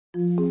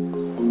All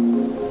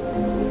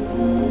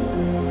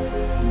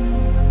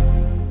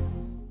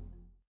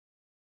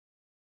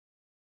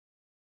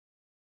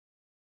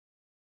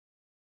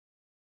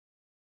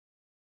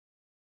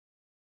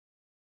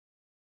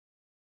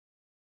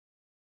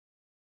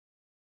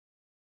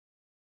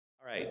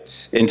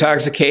right,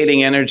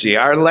 Intoxicating Energy,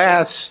 our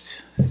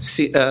last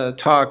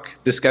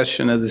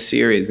discussion of the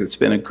series. It's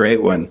been a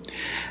great one.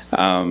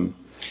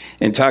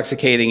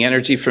 Intoxicating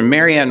Energy from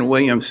Marianne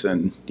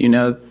Williamson. You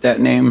know that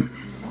name?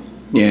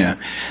 Yeah.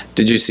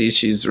 Did you see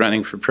she's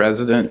running for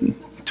president in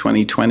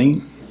 2020?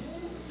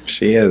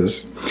 She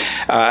is.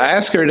 I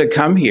asked her to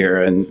come here,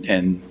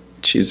 and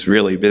she's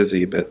really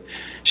busy, but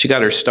she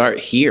got her start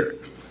here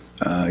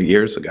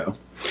years ago.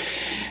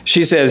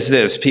 She says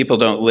this: people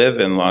don't live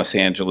in Los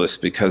Angeles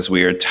because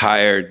we are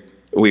tied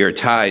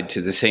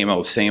to the same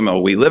old, same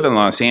old. We live in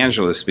Los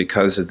Angeles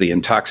because of the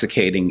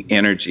intoxicating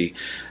energy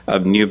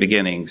of new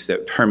beginnings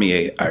that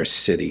permeate our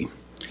city.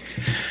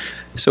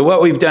 So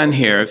what we've done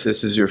here, if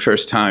this is your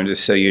first time,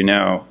 just so you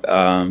know,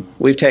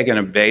 we've taken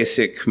a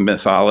basic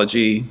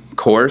mythology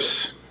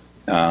course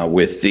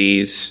with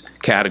these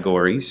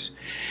categories,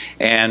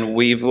 and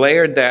we've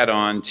layered that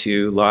on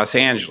to Los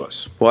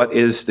Angeles. What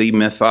is the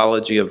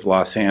mythology of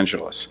Los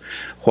Angeles?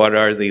 What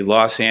are the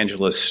Los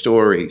Angeles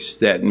stories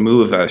that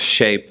move us,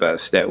 shape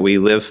us, that we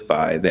live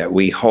by,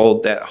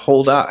 that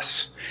hold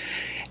us?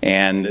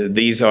 And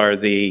these are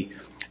the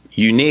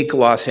unique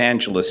Los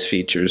Angeles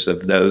features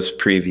of those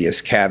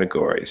previous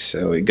categories.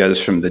 So it goes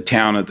from the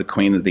town of the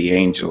Queen of the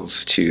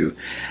Angels to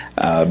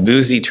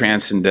boozy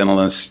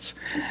transcendentalists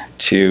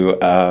to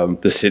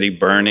the city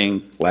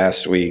burning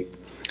last week,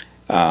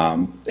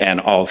 and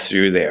all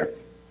through there.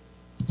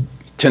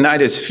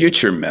 Tonight is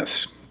future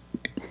myths,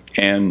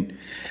 and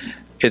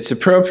it's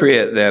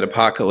appropriate that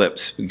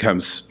apocalypse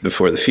becomes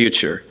before the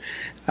future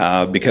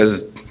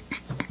because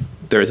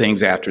there are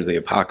things after the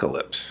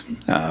apocalypse.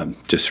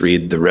 Just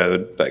read The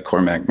Road by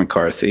Cormac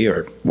McCarthy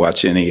or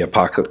watch any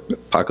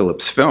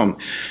apocalypse film.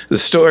 The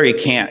story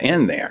can't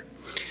end there.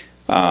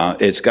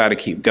 It's got to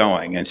keep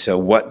going. And so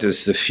what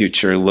does the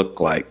future look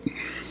like?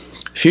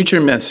 Future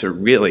myths are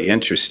really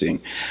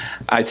interesting.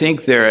 I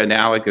think they're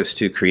analogous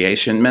to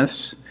creation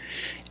myths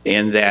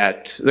in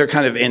that they're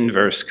kind of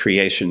inverse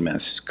creation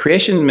myths.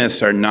 Creation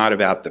myths are not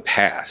about the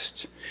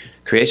past.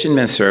 Creation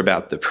myths are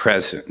about the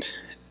present,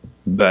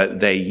 but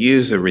they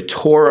use a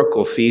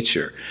rhetorical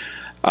feature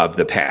of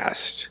the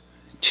past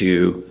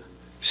to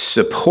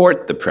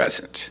support the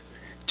present,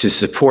 to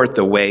support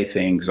the way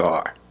things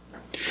are.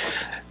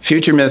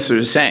 Future myths are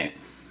the same.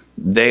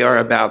 They are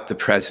about the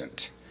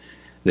present.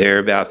 They're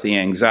about the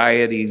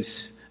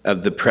anxieties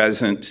of the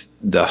present,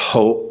 the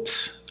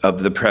hopes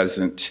of the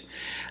present,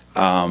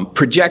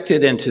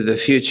 projected into the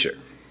future.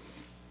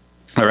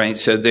 All right,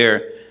 so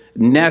they're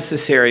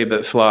necessary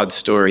but flawed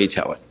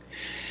storytelling.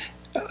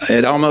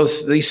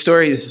 These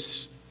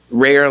stories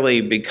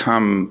rarely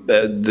become,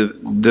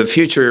 the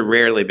future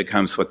rarely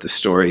becomes what the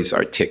stories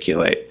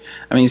articulate.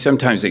 I mean,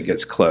 sometimes it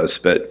gets close,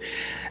 but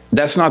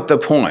that's not the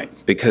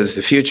point, because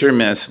the future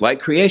myths, like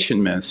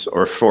creation myths,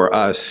 are for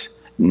us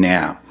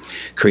now.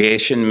 In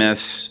creation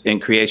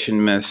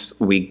myths,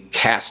 we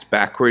cast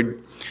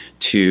backward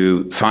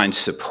to find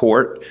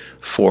support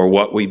for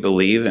what we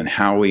believe and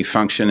how we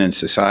function in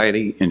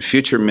society. In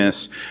future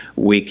myths,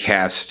 we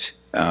cast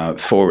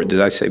forward. Did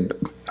I say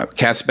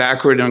cast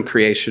backward on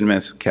creation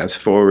myths, cast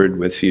forward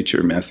with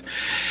future myth?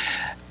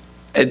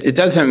 It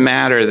doesn't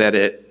matter that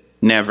it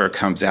never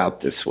comes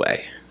out this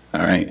way,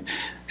 all right?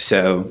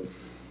 So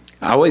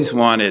I used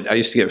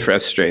to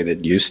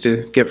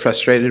get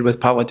frustrated with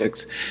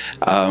politics.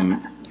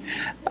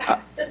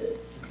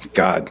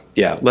 God,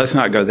 yeah, let's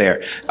not go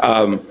there.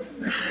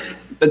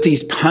 But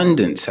these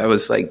pundits, I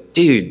was like,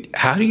 dude,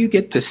 how do you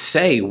get to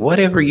say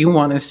whatever you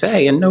want to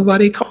say and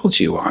nobody calls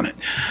you on it?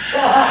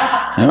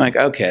 I'm like,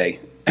 okay.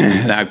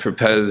 And I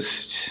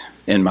proposed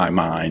in my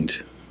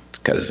mind,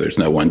 because there's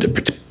no one to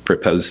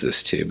propose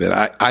this to,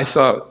 but I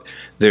thought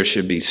there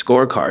should be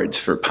scorecards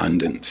for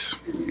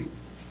pundits.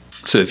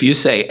 So if you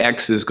say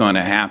X is going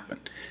to happen,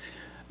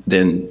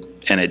 then,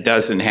 and it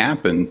doesn't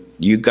happen,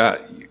 you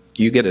get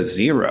a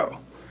 0,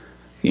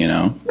 you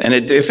know? And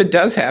if it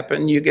does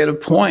happen, you get a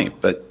point.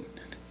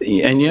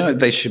 And you know,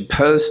 they should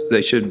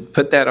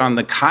put that on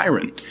the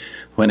Chiron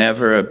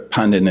whenever a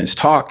pundit is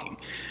talking,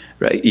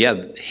 right?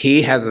 Yeah,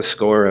 he has a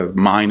score of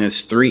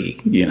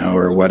 -3, you know,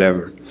 or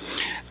whatever.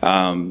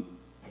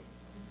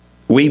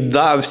 We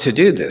love to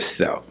do this,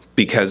 though,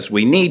 because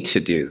we need to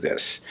do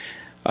this.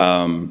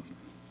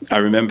 I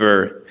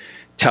remember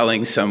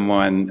telling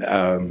someone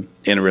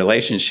in a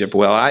relationship,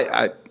 well,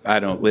 I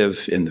don't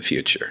live in the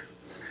future.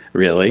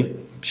 Really?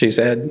 She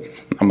said.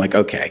 I'm like,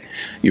 okay,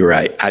 you're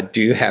right. I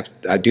do have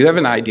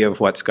an idea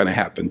of what's going to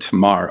happen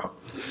tomorrow,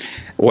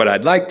 what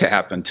I'd like to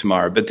happen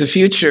tomorrow. But the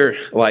future,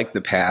 like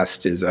the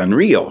past, is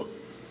unreal.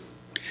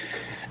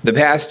 The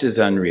past is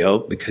unreal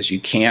because you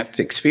can't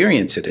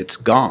experience it. It's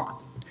gone.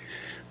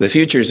 The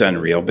future is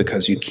unreal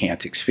because you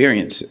can't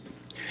experience it.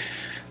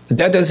 But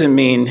that doesn't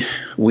mean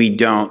we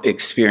don't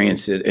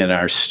experience it in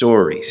our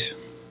stories.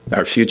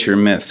 our future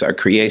myths, our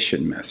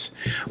creation myths.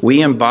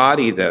 We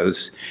embody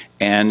those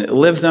and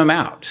live them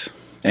out.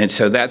 And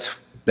so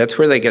that's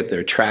where they get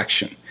their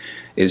traction,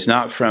 is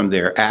not from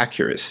their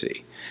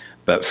accuracy,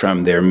 but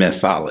from their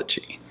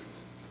mythology,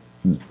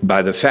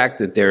 by the fact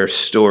that they're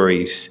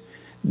stories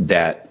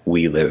that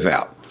we live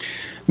out.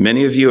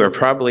 Many of you are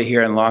probably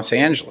here in Los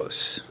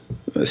Angeles.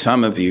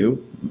 Some of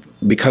you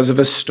because of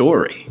a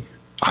story.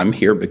 I'm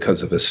here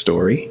because of a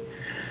story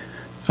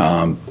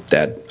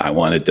that I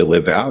wanted to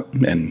live out,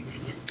 and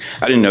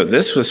I didn't know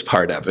this was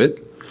part of it,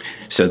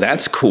 so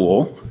that's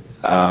cool.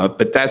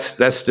 But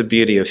that's the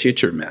beauty of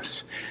future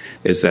myths,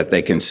 is that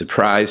they can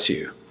surprise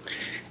you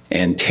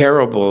in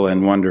terrible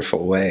and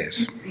wonderful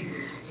ways.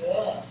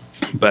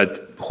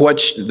 But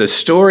the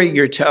story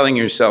you're telling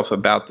yourself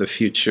about the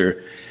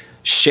future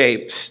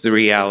shapes the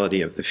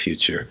reality of the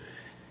future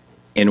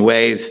in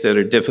ways that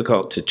are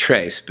difficult to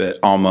trace, but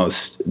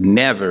almost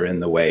never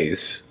in the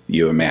ways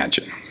you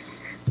imagine.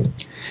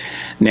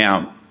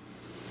 Now,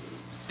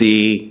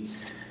 the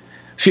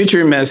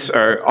future myths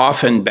are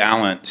often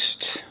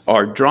balanced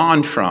or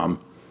drawn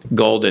from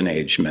Golden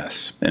Age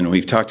myths, and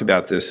we've talked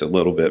about this a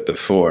little bit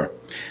before.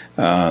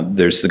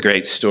 There's the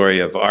great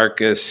story of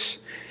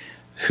Arcus,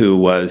 who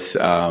was,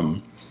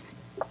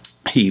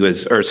 he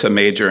was Ursa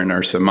Major and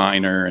Ursa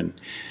Minor, and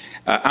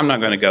I'm not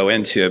going to go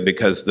into it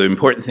because the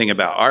important thing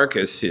about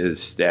Arcus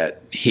is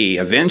that he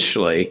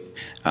eventually,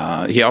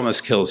 he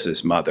almost kills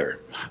his mother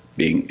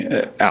being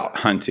out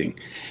hunting.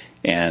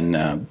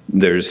 And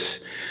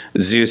there's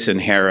Zeus and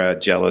Hera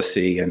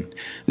jealousy, and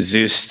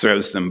Zeus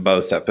throws them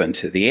both up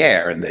into the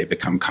air and they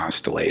become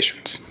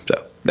constellations.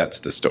 So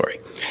that's the story.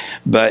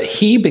 But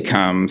he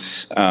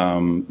becomes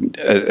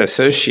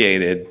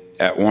associated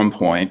at one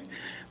point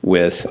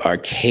with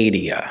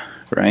Arcadia,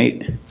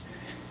 right?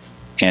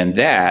 And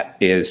that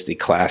is the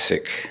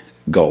classic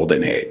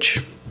Golden Age,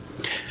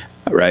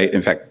 right?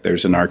 In fact,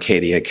 there's an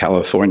Arcadia,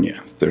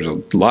 California. There's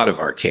a lot of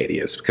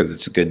Arcadias because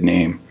it's a good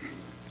name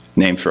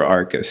for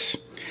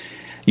Arcus.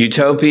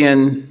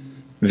 Utopian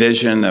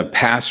vision of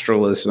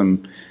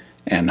pastoralism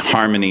and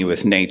harmony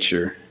with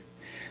nature.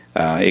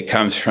 It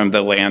comes from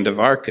the land of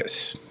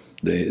Arcus,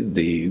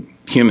 the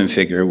human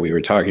figure we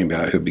were talking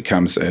about who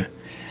becomes a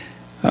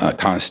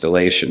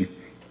constellation.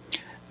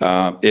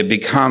 It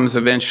becomes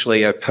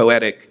eventually a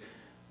poetic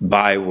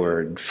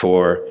byword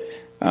for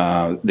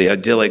the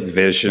idyllic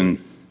vision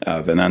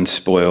of an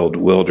unspoiled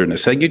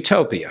wilderness, a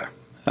utopia,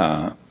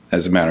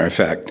 as a matter of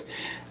fact.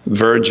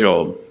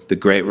 Virgil, the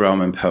great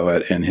Roman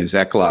poet, in his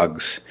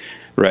Eclogues,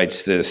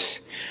 writes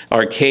this: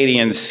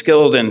 Arcadians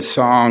skilled in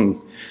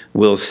song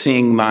will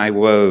sing my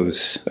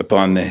woes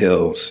upon the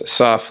hills.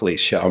 Softly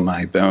shall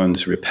my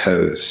bones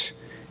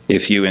repose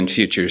if you in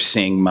future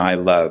sing my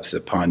loves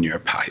upon your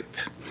pipe.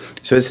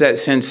 So it's that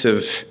sense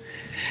of,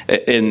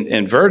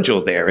 in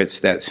Virgil there, it's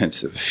that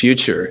sense of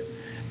future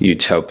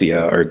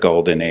utopia or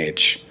golden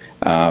age.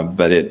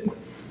 But it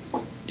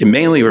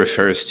mainly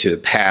refers to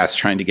the past,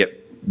 trying to get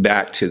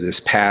back to this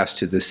past,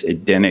 to this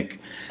Edenic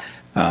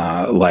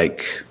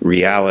like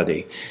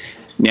reality.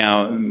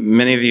 Now,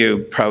 many of you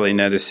probably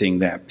noticing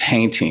that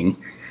painting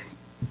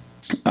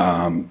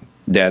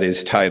that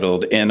is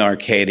titled In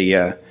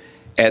Arcadia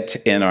et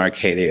in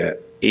Arcadia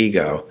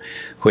Ego,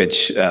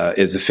 which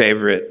is a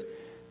favorite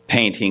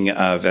painting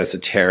of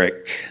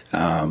esoteric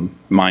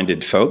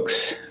minded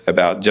folks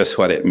about just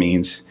what it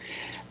means.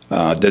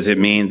 Does it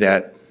mean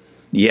that,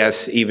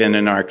 yes, even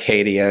in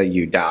Arcadia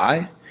you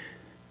die?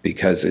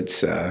 Because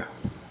it's a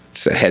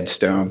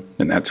headstone,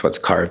 and that's what's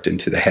carved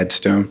into the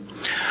headstone?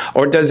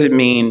 Or does it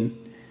mean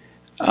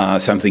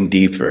something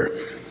deeper,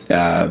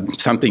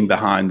 something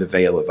behind the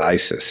veil of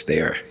Isis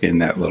there in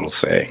that little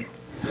saying?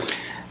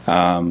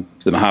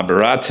 The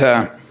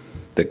Mahabharata,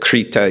 the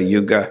Krita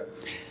Yuga,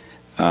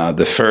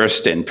 the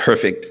first and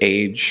perfect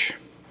age.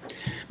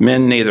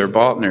 Men neither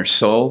bought nor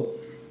sold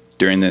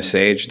during this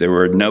age. There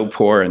were no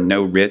poor and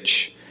no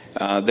rich.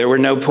 There were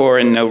no poor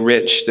and no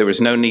rich. There was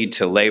no need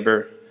to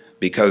labor,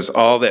 because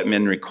all that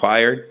men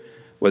required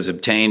was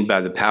obtained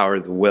by the power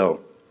of the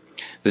will.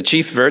 The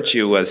chief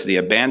virtue was the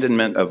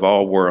abandonment of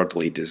all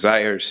worldly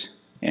desires,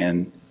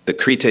 and the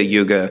Krita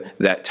Yuga,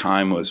 that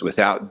time, was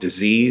without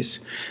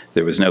disease.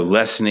 There was no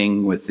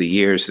lessening with the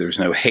years. There was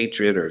no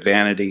hatred or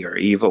vanity or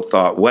evil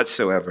thought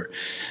whatsoever.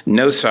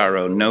 No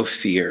sorrow, no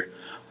fear.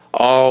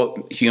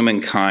 All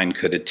humankind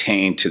could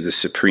attain to the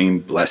supreme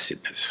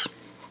blessedness.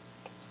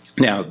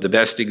 Now, the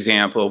best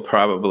example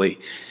probably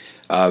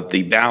of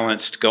the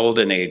balanced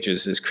golden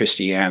ages is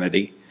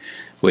Christianity,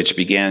 which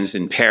begins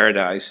in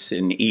paradise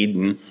in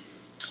Eden,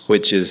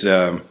 which is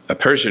a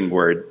Persian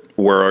word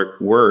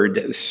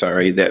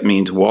that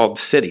means walled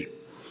city,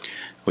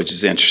 which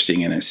is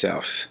interesting in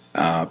itself.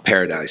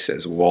 Paradise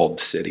as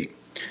walled city.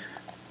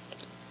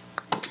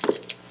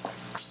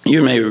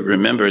 You may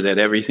remember that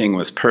everything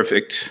was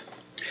perfect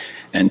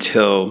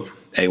until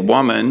a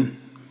woman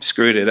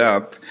screwed it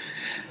up,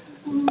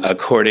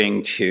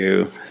 according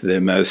to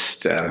the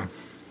most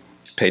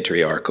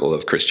patriarchal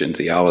of Christian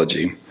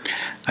theology.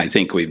 I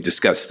think we've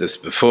discussed this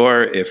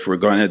before. If we're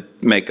going to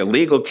make a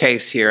legal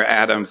case here,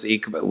 Adam's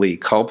equally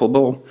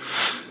culpable.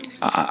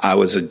 I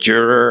was a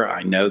juror.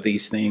 I know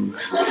these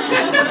things.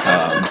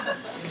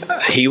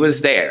 He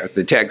was there.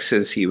 The text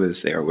says he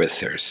was there with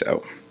her,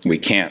 so we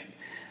can't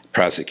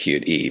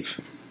prosecute Eve.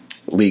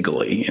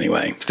 Legally,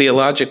 anyway.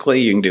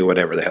 Theologically, you can do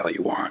whatever the hell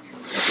you want.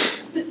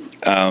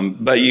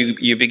 But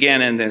you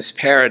begin in this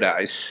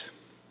paradise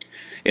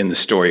in the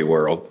story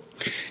world,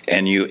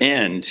 and you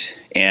end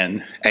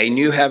in a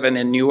new heaven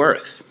and new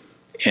earth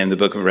in the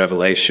book of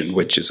Revelation,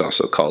 which is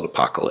also called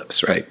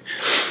Apocalypse, right?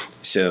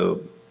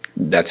 So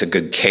that's a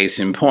good case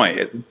in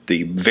point.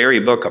 The very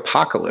book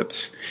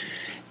Apocalypse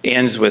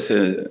ends with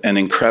an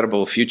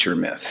incredible future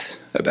myth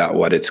about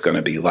what it's going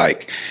to be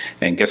like.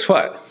 And guess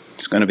what?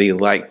 It's going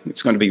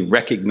to be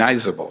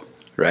recognizable,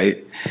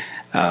 right?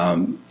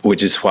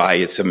 Which is why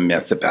it's a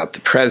myth about the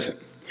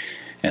present.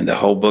 And the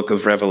whole book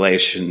of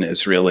Revelation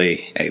is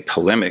really a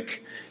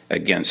polemic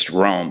against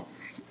Rome,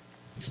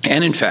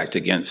 and in fact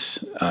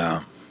against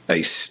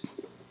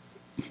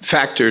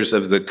factors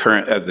of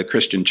the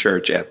Christian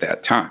church at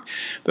that time.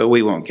 But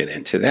we won't get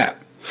into that.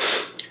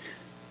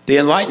 The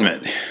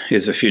Enlightenment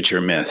is a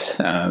future myth.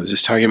 I was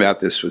just talking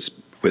about this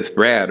with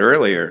Brad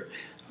earlier.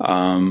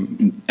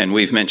 And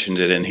we've mentioned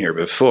it in here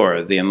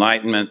before. The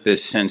Enlightenment,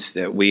 this sense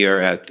that we are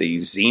at the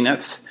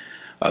zenith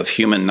of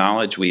human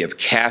knowledge. We have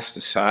cast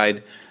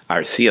aside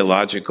our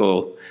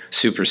theological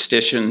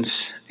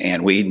superstitions,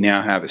 and we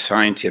now have a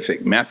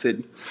scientific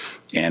method,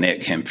 and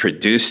it can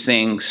produce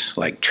things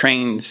like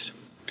trains,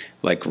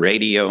 like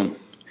radio,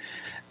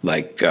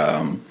 like,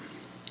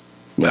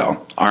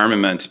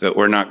 armaments, but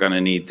we're not going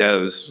to need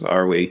those,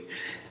 are we?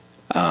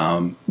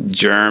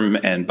 Germ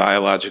and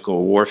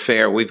biological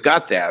warfare, we've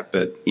got that,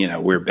 but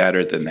we're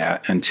better than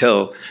that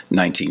until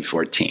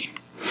 1914,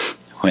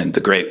 when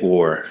the Great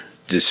War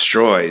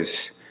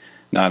destroys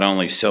not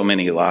only so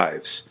many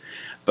lives,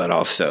 but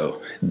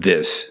also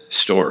this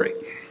story.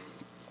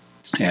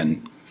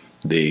 And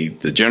the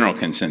general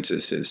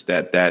consensus is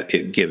that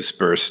it gives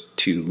birth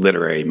to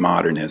literary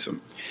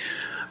modernism,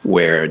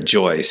 where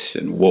Joyce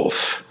and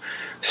Woolf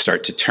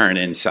start to turn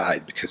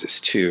inside because it's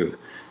too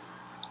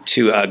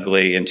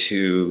ugly and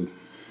too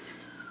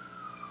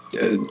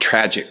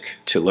tragic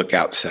to look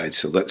outside.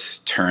 So let's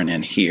turn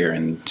in here,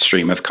 and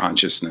stream of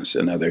consciousness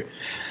and other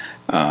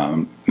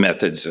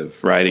methods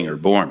of writing are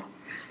born.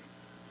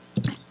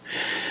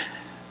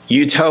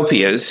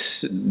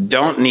 Utopias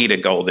don't need a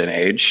golden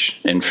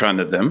age in front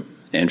of them.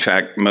 In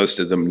fact, most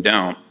of them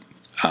don't.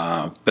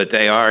 But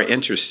they are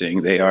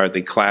interesting. They are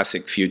the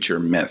classic future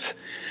myth.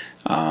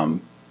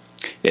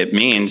 It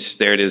means,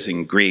 there it is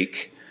in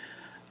Greek,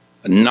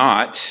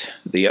 not,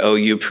 the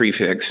OU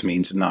prefix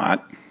means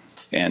not,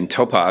 and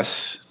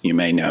topos, you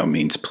may know,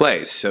 means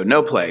place. So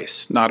no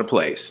place, not a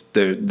place.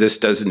 This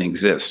doesn't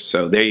exist.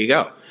 So there you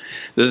go.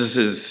 This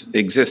is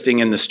existing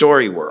in the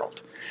story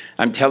world.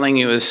 I'm telling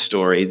you a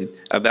story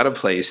about a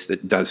place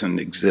that doesn't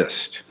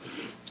exist,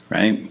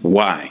 right?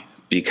 Why?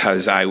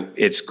 Because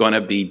it's going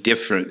to be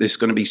different. It's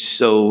going to be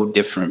so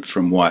different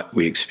from what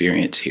we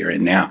experience here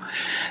and now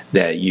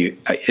that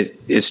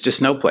it's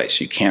just no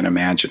place. You can't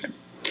imagine it.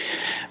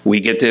 We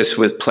get this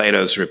with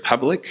Plato's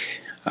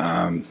Republic,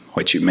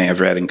 which you may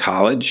have read in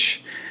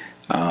college.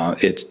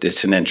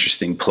 It's an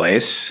interesting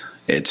place.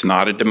 It's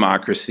not a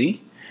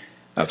democracy,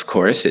 of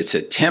course. It's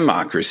a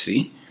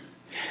timocracy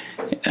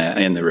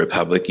in the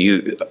Republic.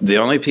 The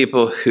only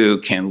people who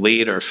can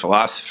lead are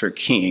philosopher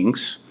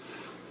kings.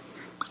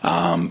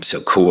 So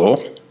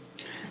cool.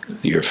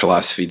 Your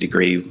philosophy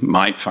degree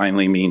might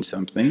finally mean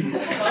something.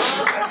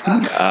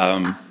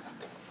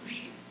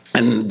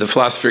 And the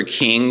philosopher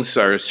kings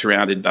are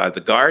surrounded by the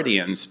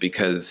guardians,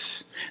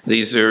 because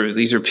these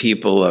are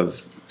people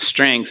of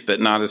strength,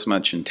 but not as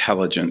much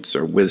intelligence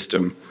or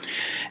wisdom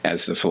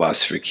as the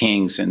philosopher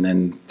kings. And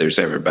then there's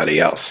everybody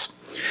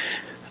else.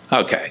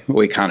 Okay,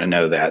 we kind of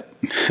know that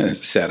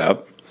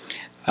setup.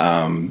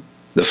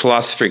 The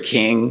philosopher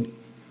king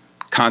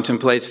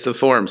contemplates the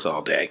forms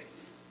all day.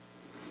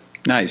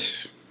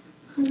 Nice.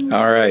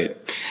 All right.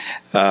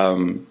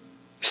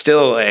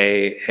 Still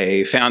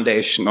a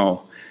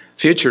foundational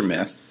future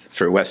myth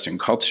for Western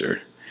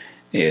culture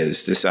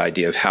is this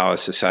idea of how a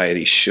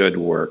society should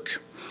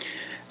work.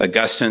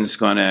 Augustine's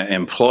going to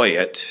employ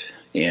it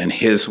in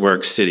his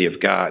work, City of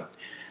God,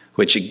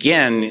 which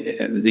again,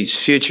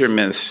 these future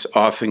myths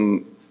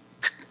often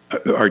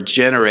are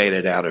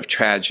generated out of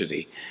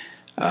tragedy,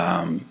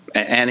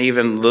 and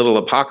even little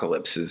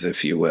apocalypses,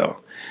 if you will.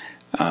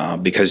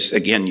 Because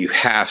again, you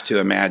have to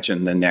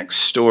imagine the next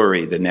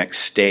story, the next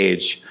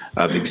stage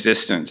of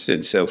existence.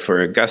 And so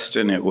for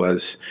Augustine, it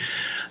was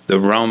the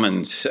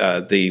Romans,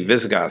 the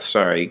Visigoths,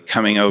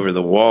 coming over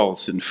the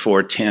walls in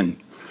 410,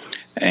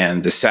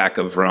 and the sack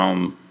of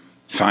Rome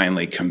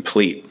finally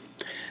complete.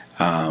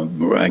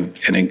 And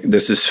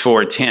this is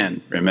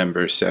 410,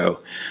 remember, so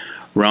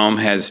Rome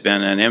has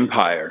been an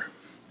empire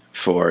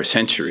for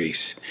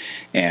centuries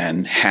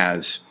and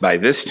has, by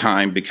this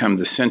time, become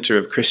the center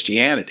of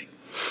Christianity.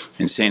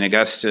 And St.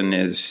 Augustine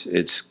is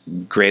its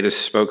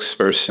greatest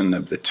spokesperson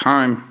of the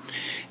time,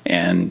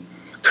 and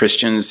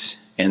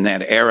Christians in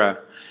that era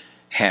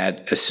had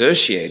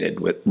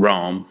associated with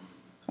Rome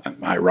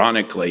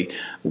ironically,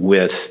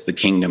 with the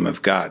kingdom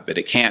of God. But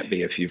it can't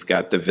be if you've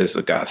got the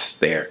Visigoths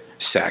there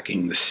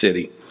sacking the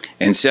city.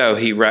 And so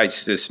he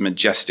writes this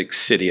majestic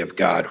city of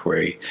God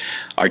where he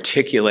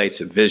articulates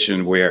a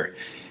vision where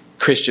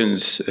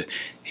Christians,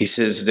 he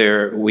says,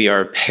 we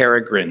are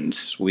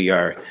peregrines,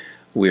 we're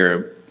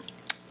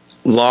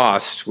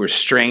lost, we're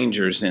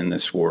strangers in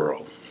this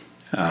world,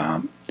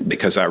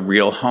 because our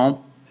real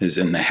home is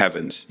in the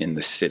heavens, in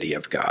the city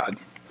of God.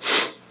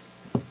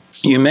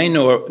 You may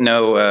know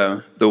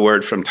the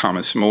word from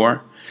Thomas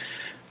More,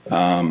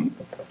 not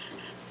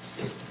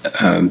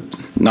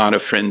a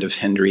friend of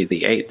Henry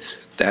VIII,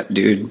 that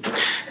dude.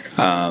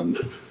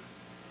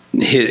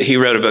 He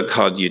wrote a book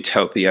called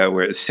Utopia,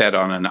 where it's set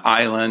on an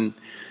island,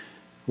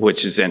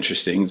 which is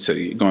interesting. So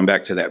going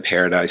back to that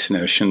paradise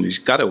notion,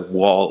 you've got to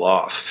wall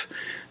off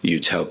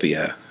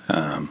Utopia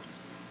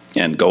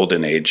and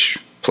Golden Age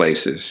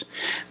places.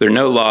 There are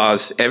no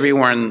laws.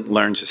 Everyone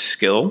learns a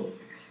skill,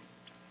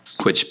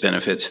 which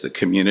benefits the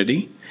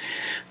community.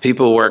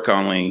 People work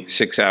only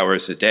 6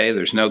 hours a day.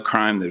 There's no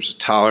crime. There's a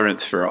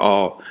tolerance for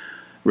all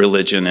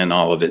religion in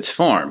all of its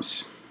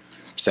forms.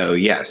 So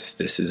yes,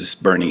 this is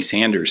Bernie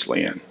Sanders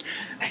land,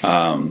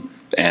 and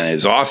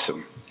it's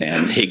awesome.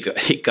 And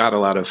he got a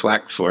lot of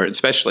flack for it,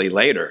 especially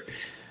later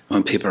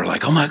when people are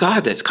like, oh my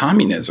God, that's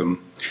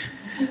communism.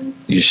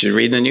 You should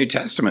read the New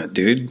Testament,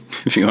 dude,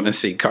 if you want to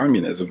see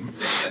communism.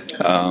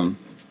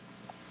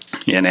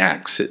 In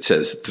Acts, it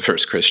says that the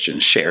first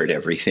Christians shared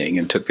everything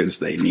and took as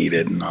they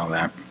needed and all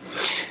that.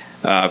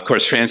 Of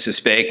course, Francis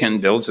Bacon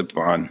builds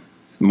upon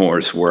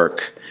More's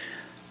work.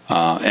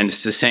 And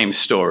it's the same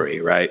story,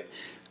 right?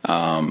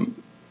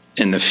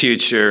 In the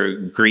future,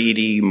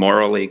 greedy,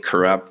 morally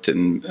corrupt,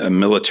 and a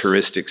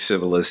militaristic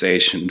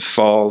civilization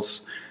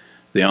falls.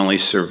 The only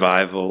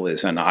survival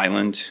is an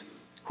island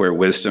where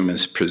wisdom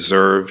is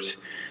preserved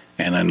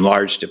and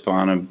enlarged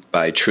upon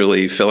by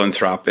truly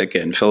philanthropic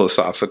and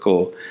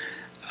philosophical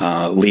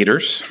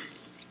leaders.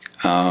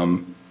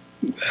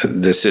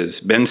 This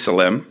is Ben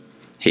Salem,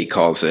 he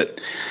calls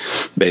it.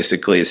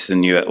 Basically, it's the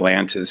new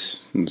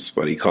Atlantis, is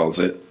what he calls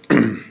it.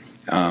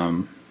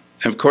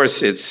 Of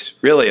course,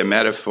 it's really a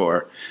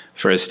metaphor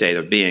for a state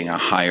of being, a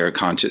higher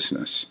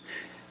consciousness.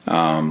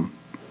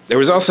 There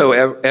was also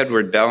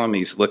Edward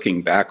Bellamy's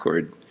Looking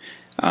Backward,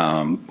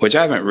 which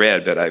I haven't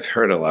read, but I've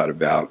heard a lot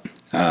about.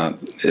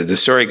 The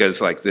story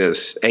goes like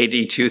this.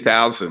 AD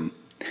 2000,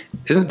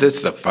 isn't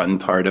this the fun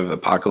part of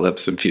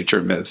apocalypse and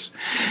future myths?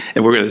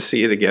 And we're going to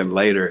see it again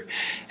later,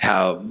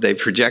 how they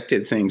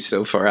projected things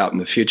so far out in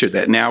the future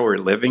that now we're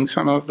living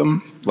some of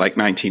them, like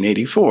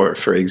 1984,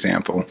 for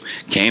example,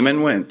 came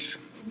and went,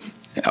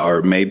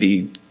 or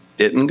maybe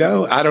didn't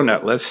go. I don't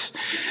know.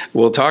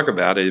 We'll talk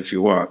about it if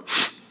you want.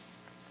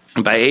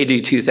 By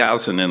AD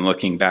 2000 and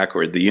looking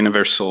backward, the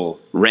universal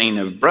reign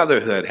of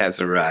brotherhood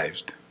has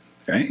arrived,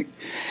 right?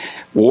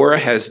 War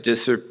has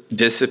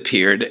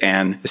disappeared,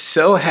 and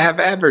so have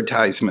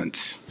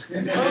advertisements.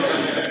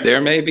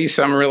 There may be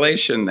some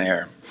relation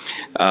there.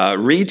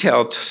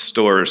 Retail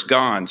stores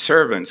gone,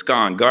 servants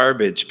gone,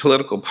 garbage,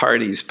 political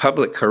parties,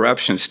 public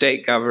corruption,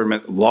 state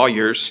government,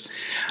 lawyers,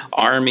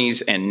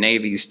 armies and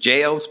navies,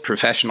 jails,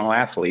 professional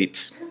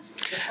athletes,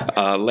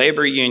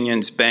 labor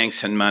unions,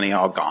 banks, and money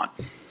all gone.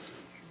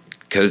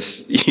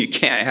 Because you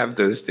can't have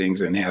those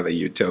things and have a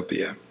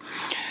utopia.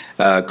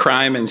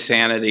 Crime,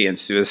 insanity, and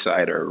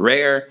suicide are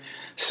rare.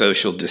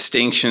 Social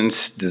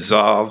distinctions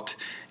dissolved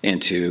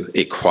into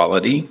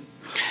equality.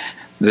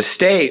 The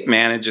state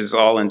manages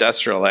all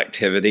industrial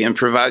activity and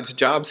provides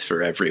jobs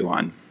for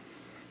everyone.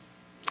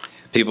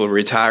 People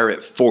retire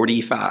at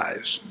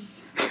 45.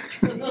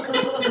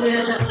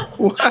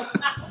 What?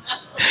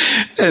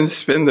 And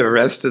spend the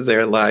rest of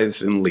their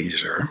lives in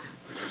leisure.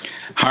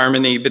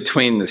 Harmony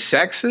between the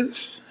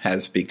sexes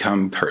has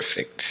become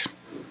perfect.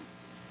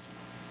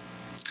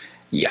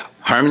 Yeah,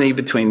 harmony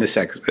between the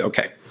sexes.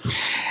 Okay.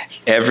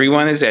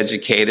 Everyone is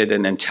educated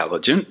and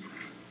intelligent.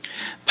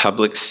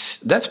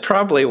 That's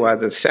probably why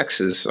the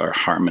sexes are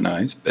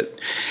harmonized, but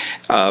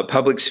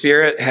public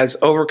spirit has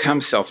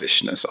overcome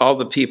selfishness. All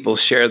the people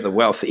share the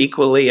wealth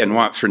equally and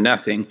want for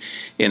nothing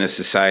in a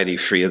society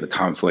free of the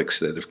conflicts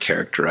that have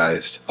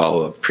characterized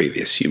all of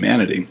previous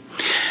humanity.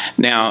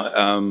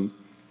 Now,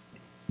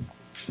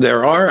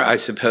 there are, I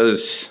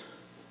suppose,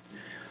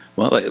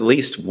 well, at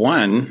least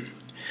one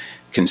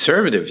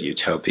conservative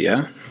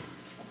utopia.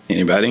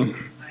 Anybody?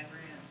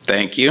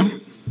 Thank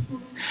you.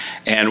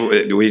 And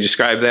we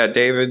describe that,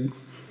 David?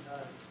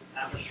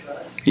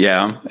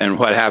 Yeah, and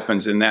what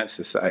happens in that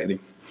society?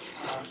 The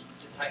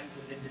titans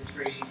of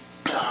industry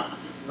stop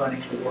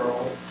running the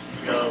world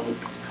and go to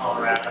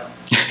Colorado.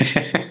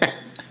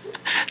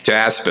 To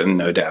Aspen,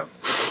 no doubt.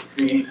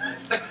 Create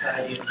a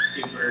society of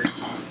super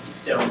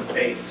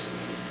stone-faced,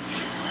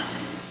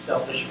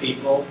 selfish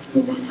people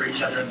who work for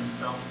each other and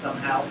themselves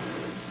somehow.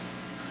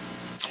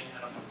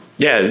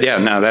 Yeah,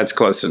 no, that's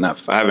close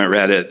enough. I haven't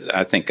read it.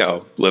 I think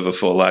I'll live a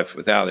full life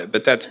without it,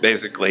 but that's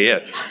basically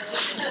it.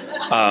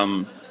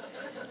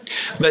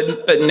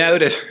 But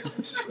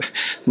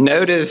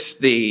notice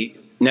the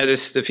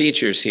notice the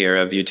features here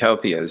of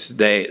utopias.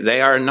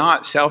 They are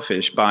not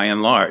selfish by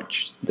and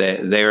large.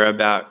 They are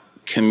about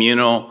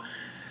communal,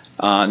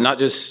 not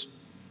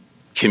just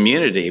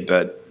community,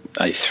 but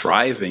a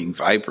thriving,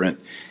 vibrant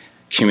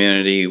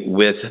community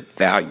with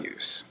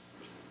values.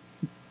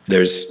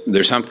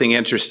 There's something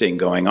interesting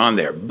going on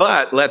there.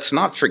 But let's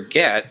not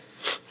forget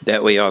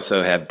that we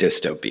also have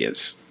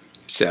dystopias.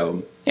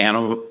 So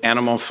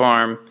Animal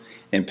Farm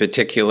in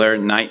particular,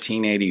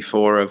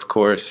 1984, of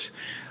course,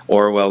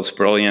 Orwell's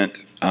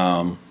brilliant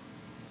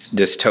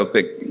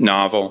dystopic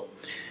novel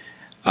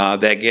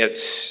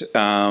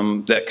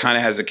that kind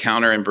of has a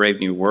counter in Brave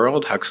New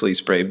World,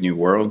 Huxley's Brave New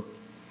World.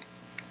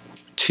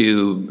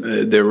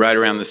 They're right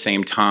around the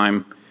same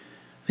time.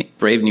 I think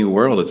Brave New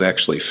World is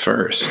actually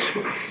first,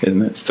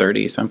 isn't it?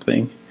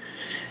 30-something.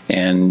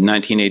 And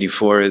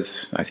 1984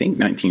 is, I think,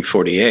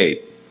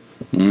 1948.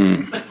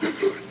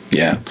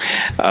 Yeah.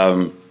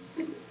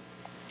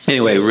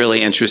 Anyway,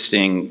 really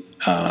interesting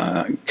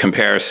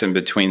comparison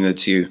between the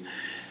two.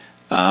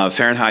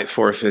 Fahrenheit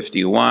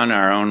 451,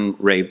 our own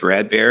Ray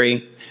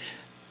Bradbury.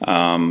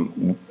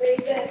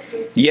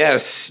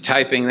 Yes,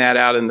 typing that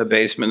out in the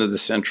basement of the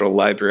Central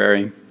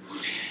Library.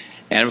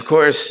 And of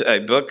course, a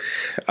book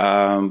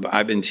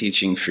I've been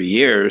teaching for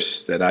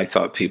years that I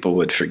thought people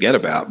would forget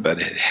about,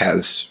 but it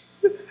has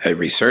a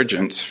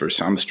resurgence for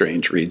some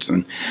strange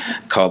reason,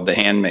 called The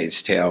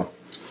Handmaid's Tale.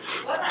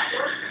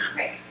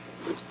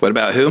 What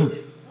about who?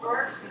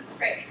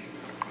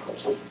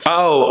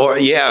 Oh, or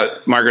yeah,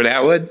 Margaret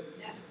Atwood?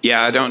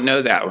 Yeah, I don't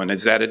know that one.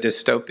 Is that a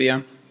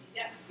dystopia?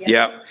 Yes.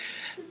 Yep.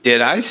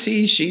 Did I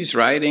see she's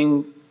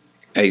writing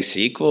a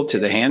sequel to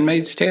The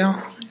Handmaid's Tale?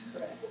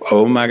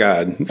 Oh my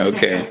God,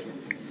 okay.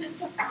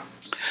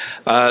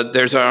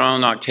 There's our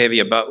own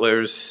Octavia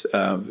Butler's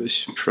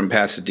from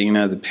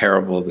Pasadena, The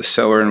Parable of the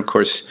Sower, and of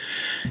course,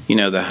 you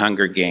know, The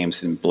Hunger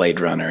Games and Blade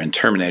Runner and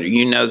Terminator.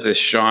 You know this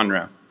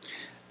genre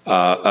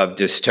of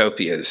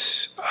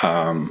dystopias.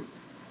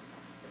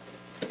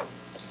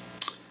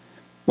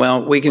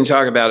 Well, we can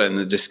talk about it in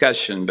the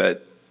discussion,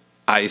 but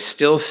I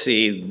still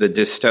see the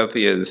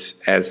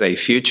dystopias as a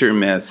future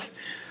myth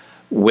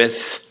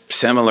with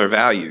similar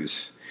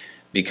values,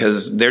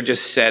 because they're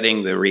just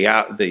setting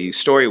the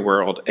story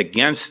world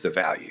against the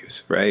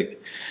values, right?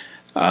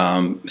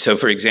 So,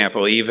 for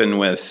example, even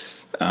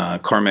with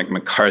Cormac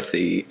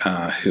McCarthy,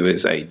 who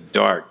is a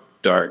dark,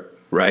 dark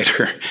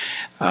writer,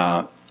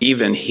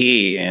 even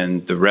he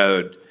in The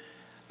Road,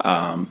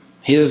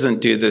 he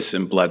doesn't do this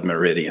in Blood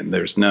Meridian.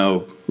 There's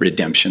no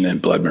redemption in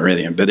Blood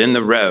Meridian. But in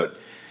The Road,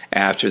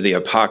 after the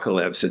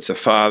apocalypse, it's a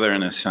father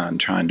and a son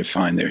trying to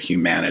find their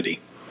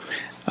humanity.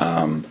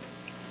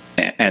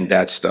 And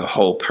that's the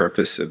whole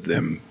purpose of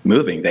them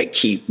moving. They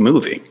keep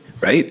moving,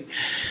 right?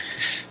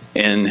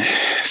 And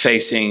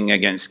facing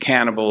against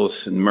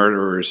cannibals and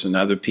murderers and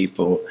other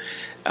people,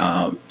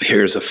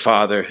 here's a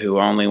father who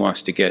only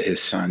wants to get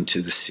his son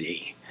to the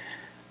sea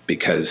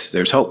because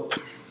there's hope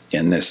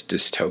in this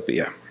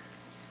dystopia.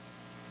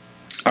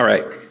 All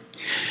right.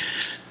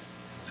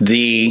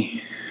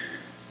 The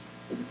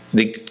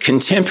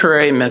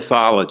contemporary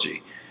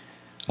mythology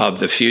of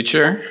the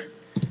future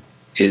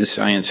is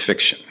science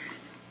fiction.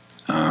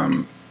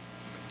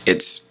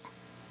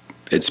 It's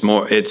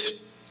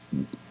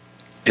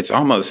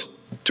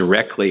almost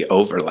directly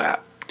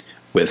overlapped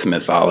with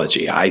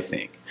mythology, I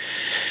think,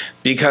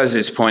 because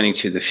it's pointing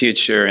to the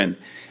future, and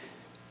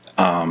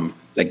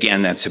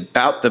again, that's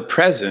about the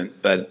present,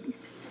 but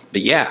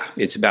yeah,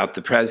 it's about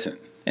the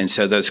present. And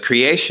so those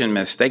creation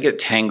myths, they get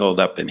tangled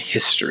up in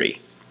history.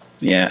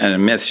 Yeah, and a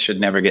myth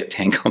should never get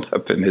tangled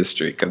up in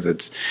history,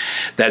 because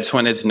that's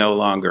when it's no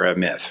longer a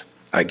myth,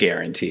 I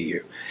guarantee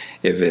you.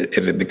 If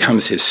it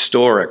becomes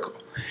historical,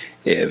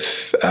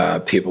 if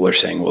people are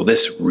saying, well,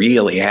 this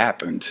really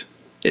happened,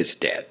 it's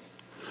dead.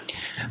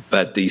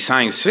 But the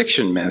science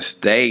fiction myths,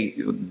 they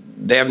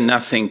have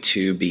nothing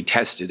to be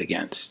tested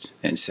against.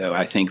 And so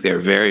I think they're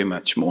very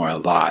much more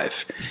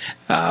alive.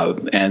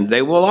 And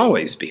they will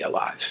always be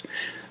alive,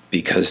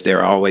 because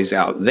they're always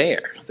out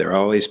there. They're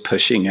always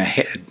pushing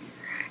ahead.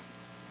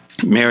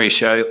 Mary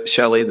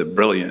Shelley, the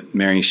brilliant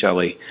Mary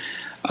Shelley,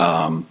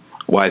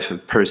 wife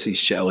of Percy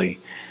Shelley,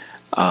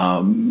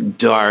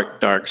 dark,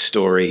 dark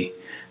story.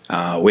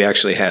 We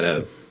actually had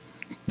a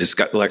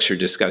lecture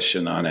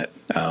discussion on it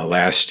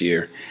last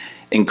year.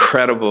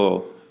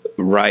 Incredible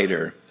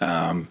writer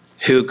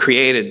who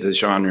created the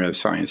genre of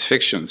science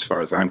fiction, as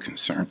far as I'm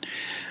concerned,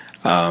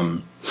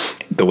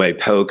 the way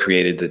Poe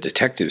created the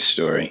detective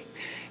story.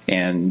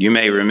 And you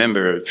may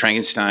remember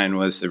Frankenstein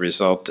was the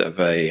result of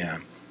a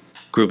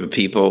group of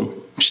people,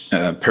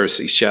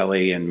 Percy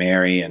Shelley and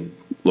Mary and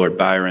Lord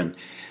Byron,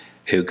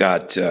 who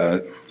got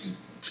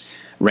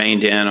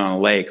reined in on a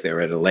lake. They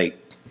were at a lake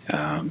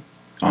on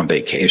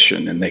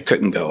vacation, and they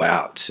couldn't go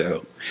out.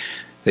 So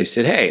they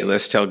said, hey,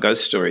 let's tell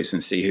ghost stories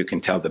and see who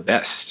can tell the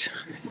best.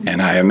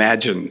 And I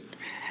imagine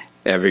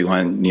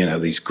everyone, you know,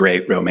 these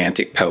great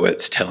romantic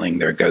poets telling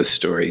their ghost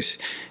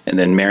stories. And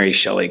then Mary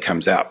Shelley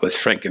comes out with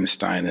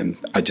Frankenstein, and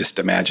I just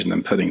imagine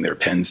them putting their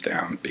pens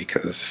down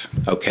because,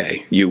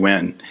 okay, you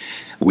win.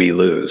 we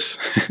lose,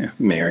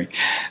 Mary.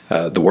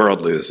 The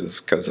world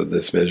loses because of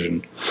this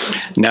vision.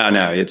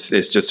 No, it's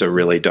just a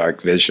really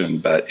dark vision,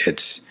 but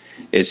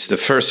it's the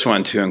first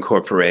one to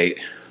incorporate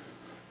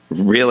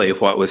really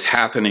what was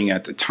happening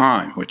at the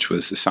time, which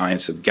was the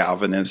science of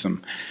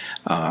galvanism,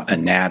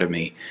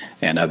 anatomy,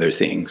 and other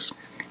things.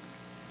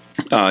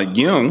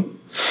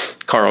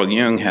 Carl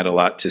Jung had a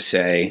lot to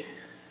say,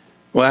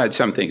 had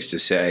some things to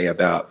say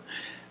about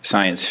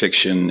science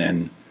fiction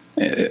and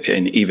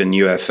even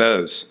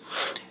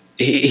UFOs.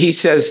 He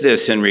says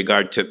this in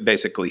regard to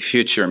basically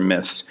future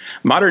myths.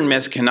 Modern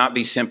myth cannot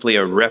be simply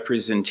a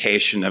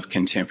representation of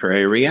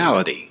contemporary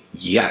reality.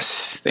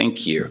 Yes,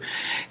 thank you.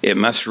 It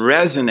must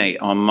resonate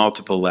on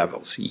multiple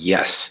levels.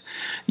 Yes.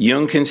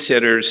 Jung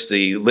considers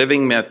the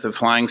living myth of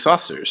flying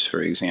saucers,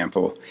 for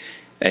example,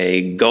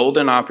 a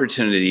golden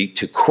opportunity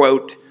to,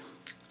 quote,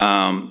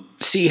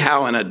 see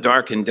how in a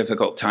dark and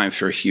difficult time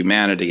for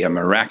humanity, a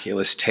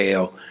miraculous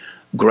tale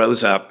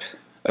grows up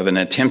of an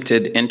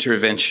attempted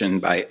intervention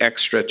by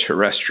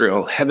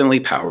extraterrestrial heavenly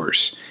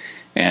powers,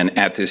 and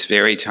at this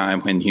very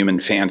time when human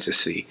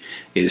fantasy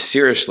is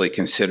seriously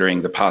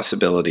considering the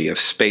possibility of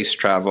space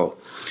travel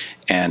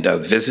and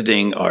of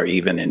visiting or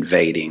even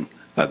invading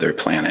other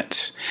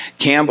planets.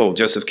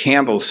 Joseph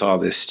Campbell saw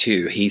this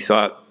too. He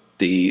thought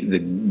the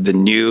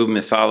new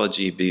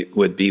mythology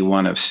would be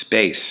one of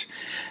space.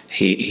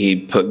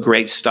 He put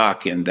great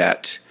stock in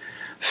that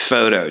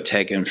photo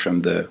taken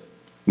from the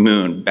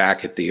moon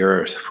back at the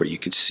earth, where you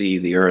could see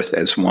the earth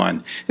as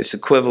one. It's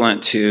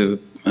equivalent to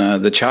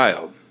the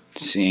child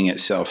seeing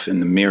itself in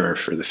the mirror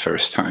for the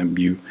first time.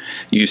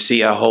 You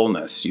see a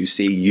wholeness. You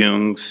see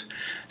Jung's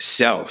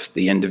self,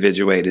 the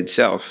individuated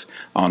self,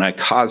 on a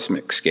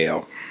cosmic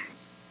scale.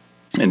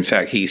 In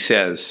fact,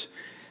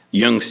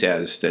 Jung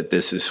says that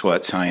this is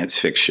what science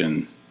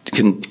fiction,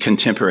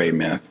 contemporary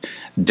myth,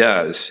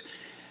 does.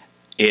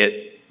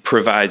 It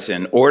provides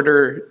an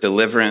order,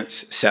 deliverance,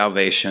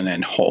 salvation,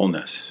 and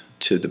wholeness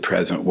to the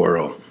present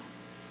world.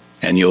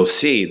 And you'll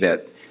see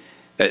that,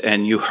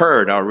 and you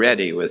heard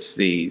already with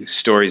the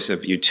stories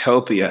of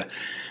utopia,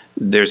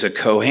 there's a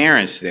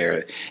coherence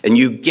there. And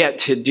you get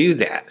to do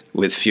that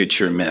with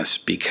future myths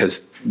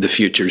because the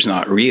future's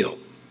not real.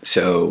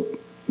 So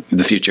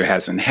the future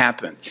hasn't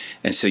happened.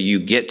 And so you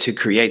get to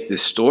create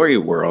this story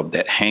world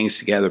that hangs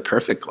together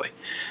perfectly,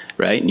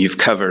 right? And you've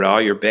covered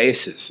all your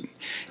bases.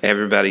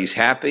 Everybody's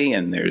happy,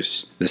 and the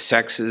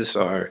sexes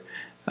are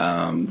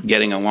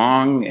getting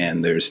along,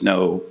 and there's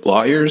no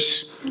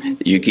lawyers.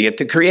 You get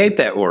to create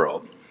that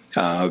world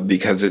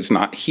because it's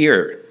not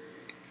here.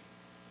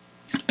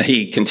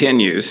 He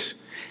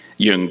continues,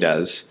 Jung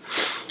does.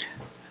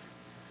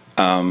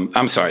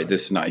 I'm sorry,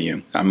 this is not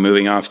Jung. I'm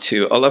moving off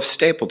to Olaf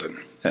Stapledon,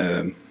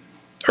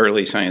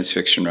 early science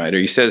fiction writer.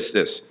 He says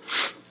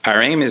this: our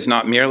aim is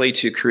not merely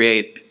to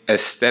create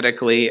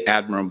aesthetically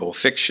admirable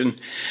fiction.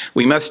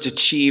 We must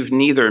achieve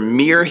neither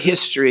mere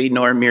history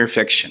nor mere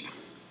fiction.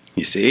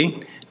 You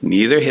see?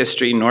 Neither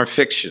history nor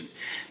fiction.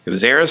 It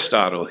was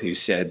Aristotle who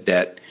said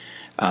that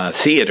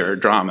theater,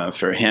 drama,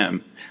 for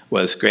him,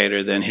 was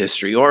greater than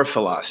history or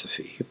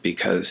philosophy,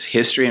 because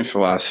history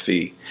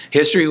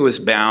was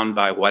bound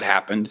by what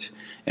happened,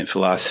 and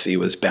philosophy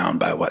was bound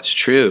by what's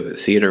true, but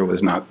theater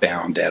was not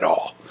bound at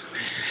all.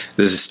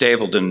 This is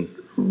Stapledon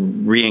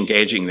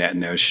re-engaging that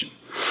notion.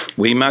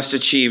 We must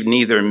achieve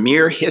neither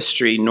mere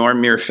history nor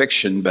mere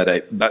fiction,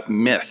 but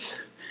myth.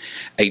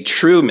 A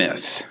true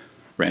myth,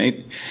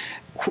 right,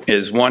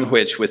 is one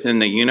which, within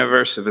the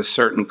universe of a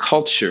certain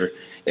culture,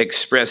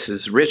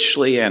 expresses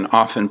richly and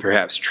often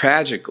perhaps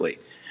tragically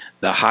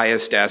the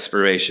highest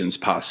aspirations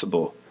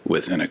possible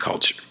within a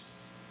culture.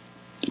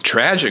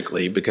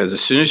 Tragically, because as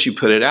soon as you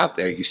put it out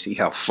there, you see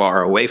how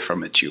far away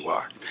from it you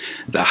are,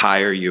 the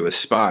higher you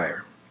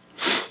aspire.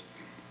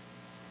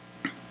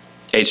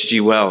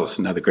 H.G. Wells,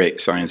 another great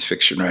science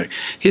fiction writer,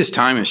 his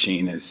Time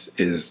Machine is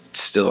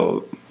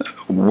still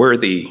a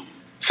worthy,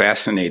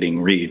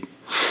 fascinating read.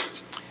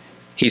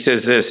 He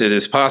says this: it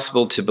is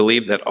possible to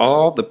believe that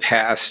all the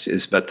past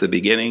is but the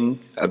beginning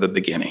of a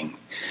beginning,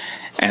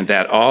 and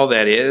that all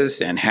that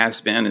is and has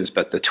been is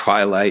but the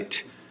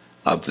twilight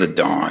of the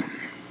dawn.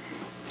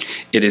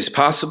 It is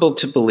possible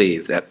to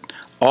believe that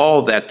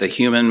all that the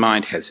human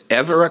mind has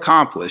ever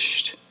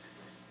accomplished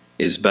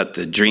is but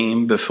the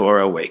dream before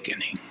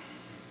awakening.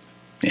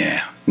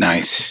 Yeah,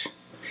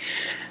 nice.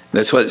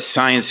 That's what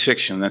science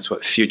fiction, that's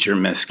what future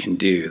myths can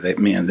do.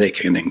 They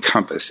can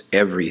encompass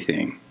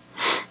everything.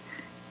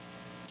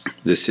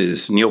 This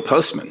is Neil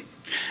Postman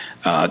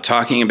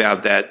talking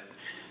about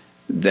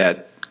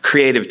that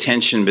creative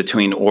tension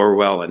between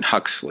Orwell and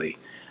Huxley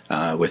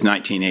with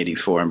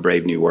 1984 and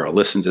Brave New World.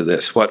 Listen to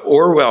this. What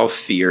Orwell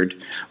feared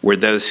were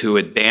those who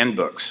would ban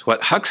books.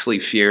 What Huxley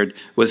feared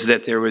was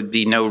that there would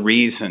be no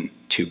reason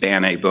to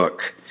ban a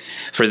book,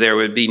 for there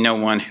would be no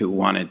one who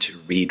wanted to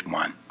read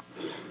one.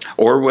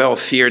 Orwell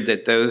feared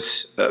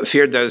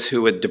those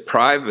who would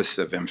deprive us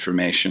of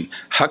information.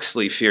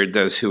 Huxley feared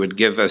those who would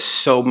give us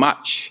so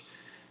much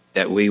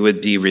that we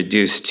would be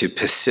reduced to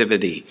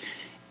passivity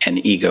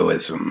and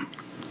egoism.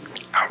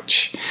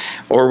 Ouch.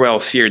 Orwell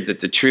feared that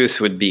the truth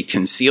would be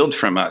concealed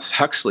from us.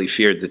 Huxley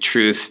feared the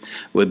truth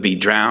would be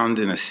drowned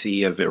in a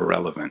sea of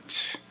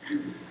irrelevance.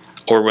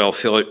 Orwell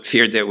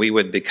feared that we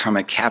would become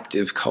a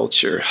captive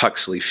culture.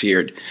 Huxley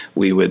feared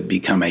we would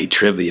become a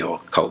trivial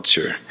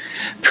culture,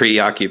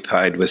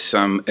 preoccupied with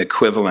some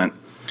equivalent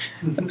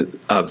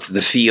of the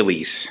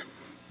feelies,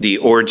 the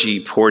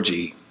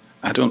orgy-porgy.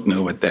 I don't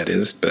know what that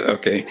is, but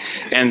okay.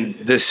 And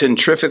the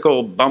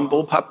centrifugal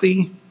bumble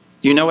puppy.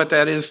 You know what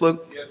that is, Luke?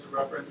 Yeah, it's a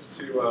reference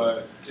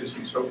to his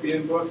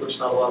Utopian book, which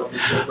not a lot of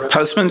people have read.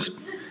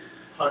 Husbands?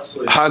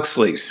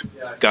 Huxley's.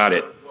 Yeah, got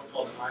it. A book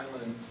called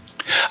Island.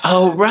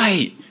 Oh,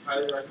 right.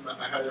 I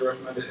highly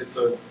recommend it. It's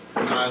an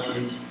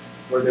island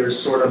where there's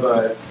sort of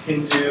a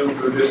Hindu,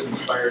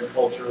 Buddhist-inspired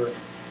culture.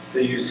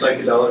 They use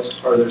psychedelics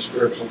as part of their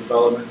spiritual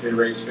development. They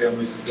raise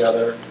families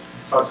together.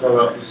 Talks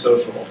about the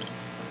social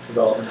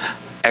development.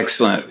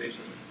 Excellent.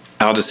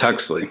 Aldous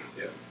Huxley,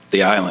 yeah.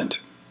 The Island.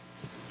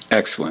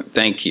 Excellent.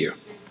 Thank you.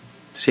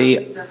 See,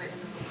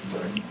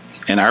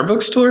 in our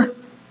bookstore?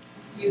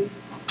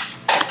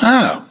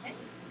 Oh.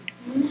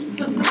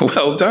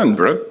 Well done,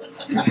 Brooke.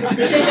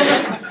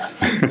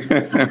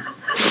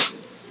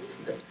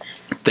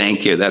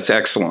 Thank you. That's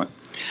excellent.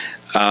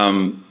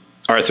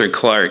 Arthur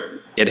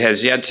Clarke, it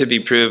has yet to be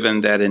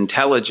proven that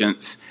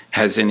intelligence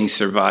has any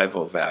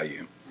survival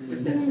value.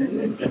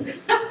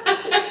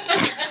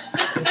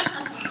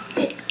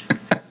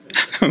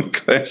 I'm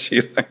glad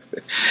you like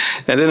that.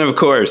 And then, of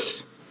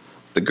course,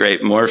 the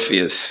great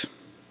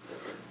Morpheus.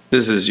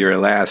 This is your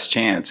last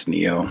chance,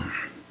 Neo.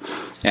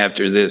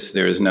 After this,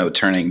 there is no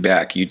turning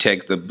back. You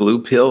take the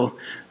blue pill,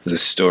 the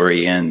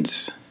story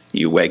ends.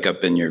 You wake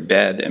up in your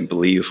bed and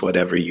believe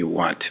whatever you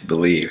want to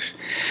believe.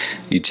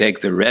 You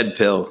take the red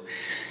pill,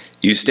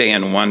 you stay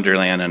in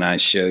Wonderland, and I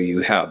show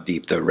you how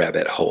deep the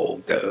rabbit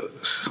hole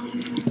goes.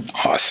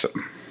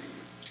 Awesome.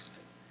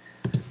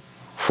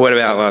 What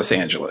about Los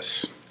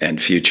Angeles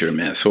and future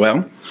myths?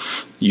 Well,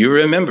 you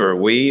remember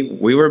we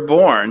were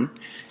born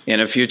in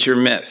a future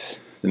myth,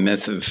 the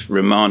myth of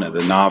Ramona,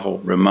 the novel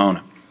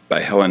Ramona by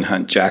Helen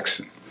Hunt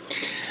Jackson.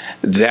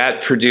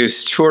 That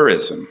produced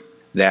tourism.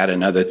 That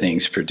and other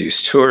things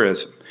produced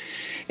tourism.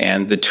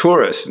 And the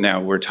tourists,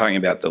 now we're talking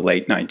about the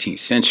late 19th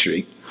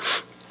century,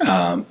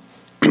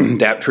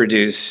 that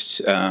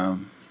produced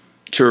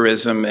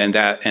tourism, and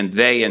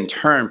they in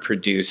turn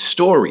produced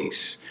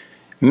stories,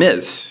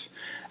 myths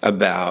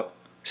about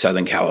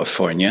Southern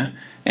California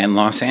and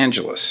Los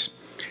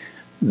Angeles.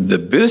 The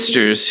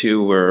boosters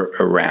who were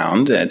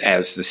around, and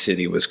as the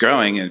city was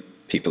growing and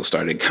people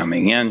started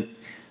coming in,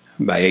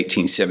 by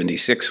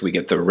 1876 we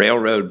get the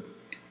railroad,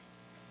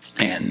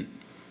 and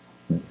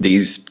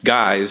these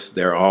guys,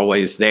 they're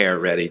always there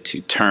ready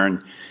to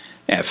turn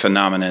a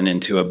phenomenon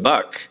into a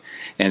buck.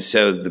 And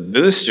so the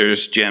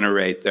boosters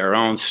generate their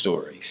own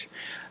stories.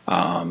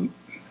 Well,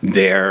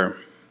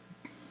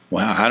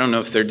 I don't know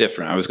if they're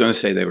different. I was going to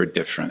say they were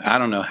different. I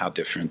don't know how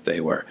different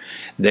they were.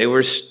 They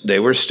were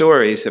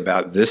stories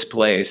about this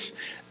place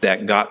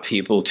that got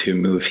people to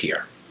move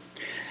here,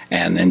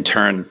 and in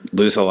turn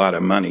lose a lot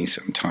of money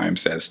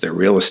sometimes as their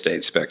real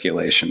estate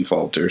speculation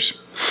falters.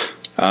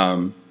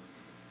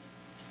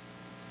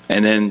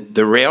 And then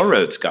the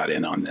railroads got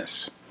in on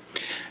this.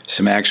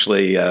 Some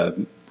actually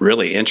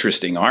really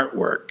interesting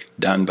artwork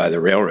done by the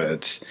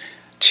railroads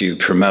to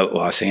promote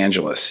Los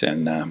Angeles.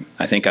 And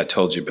I think I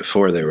told you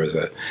before there was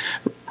a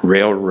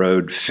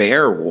railroad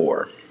fare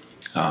war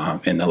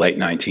in the late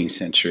 19th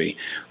century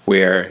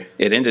where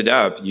it ended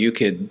up you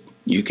could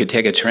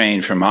take a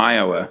train from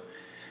Iowa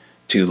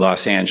to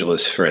Los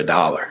Angeles for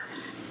 $1.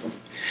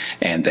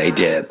 And they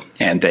did,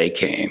 and they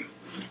came.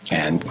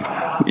 And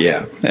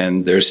yeah,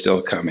 and they're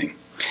still coming.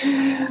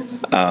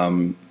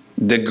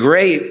 The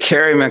great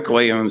Carey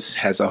McWilliams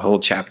has a whole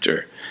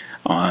chapter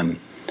on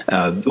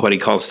what he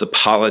calls the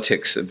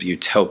politics of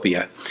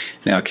utopia.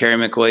 Now, Carey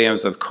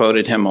McWilliams, I've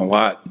quoted him a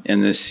lot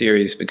in this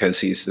series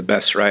because he's the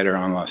best writer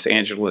on Los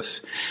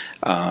Angeles.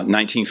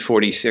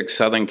 1946,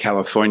 Southern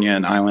California,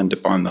 an island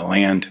upon the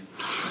land.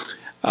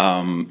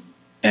 And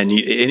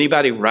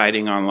anybody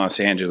writing on Los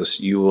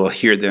Angeles, you will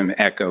hear them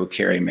echo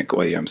Carey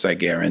McWilliams, I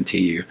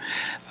guarantee you.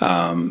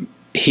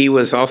 He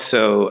was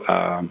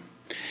also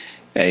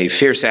a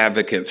fierce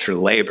advocate for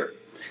labor.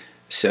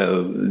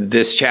 So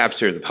this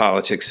chapter, The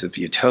Politics of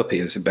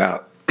Utopia, is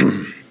about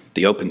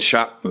the open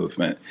shop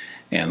movement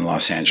in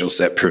Los Angeles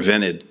that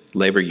prevented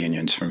labor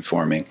unions from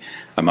forming,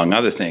 among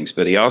other things.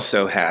 But he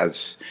also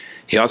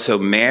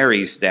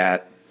marries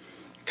that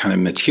kind of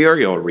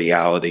material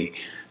reality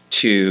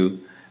to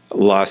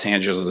Los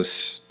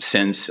Angeles'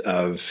 sense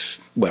of,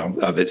 well,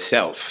 of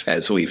itself,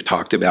 as we've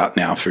talked about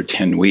now for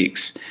 10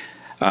 weeks.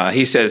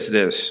 He says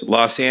this: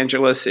 Los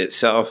Angeles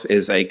itself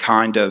is a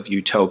kind of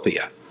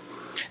utopia,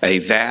 a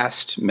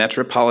vast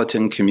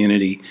metropolitan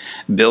community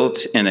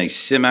built in a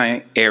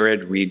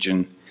semi-arid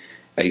region,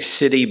 a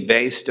city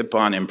based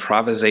upon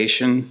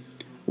improvisation,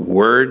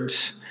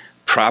 words,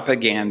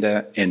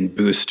 propaganda, and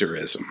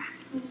boosterism.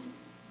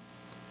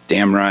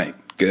 Damn right.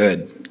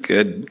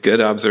 Good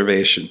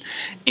observation.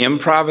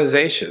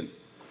 Improvisation.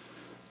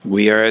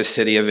 We are a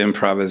city of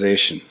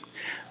improvisation.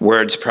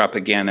 words,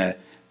 propaganda,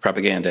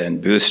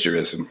 and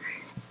boosterism.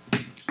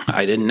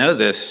 I didn't know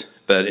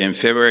this, but in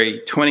February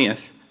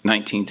 20th,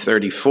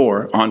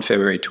 1934, on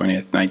February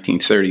 20th,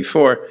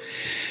 1934,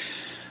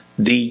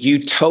 the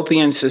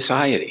Utopian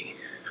Society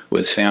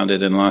was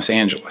founded in Los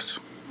Angeles.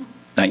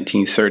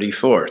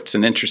 1934. It's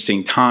an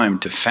interesting time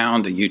to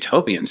found a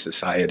utopian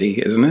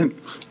society, isn't it?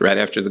 Right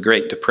after the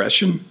Great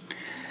Depression,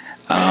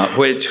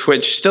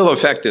 which still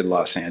affected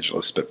Los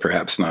Angeles, but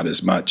perhaps not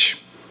as much.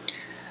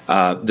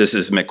 This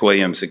is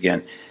McWilliams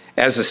again.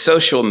 As a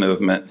social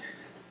movement,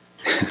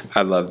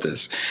 I love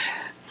this.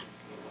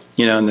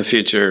 You know, in the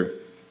future,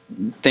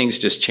 things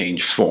just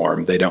change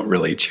form. They don't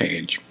really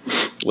change.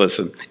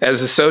 Listen,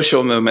 as a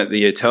social movement, the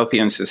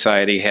Utopian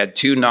Society had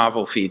two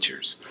novel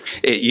features.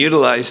 It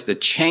utilized the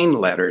chain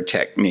letter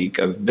technique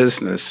of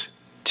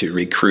business to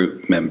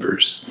recruit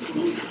members.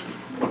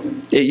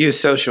 It used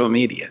social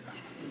media,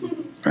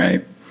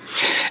 right?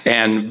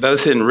 And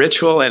both in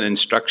ritual and in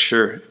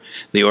structure,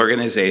 the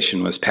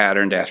organization was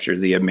patterned after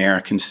the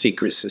American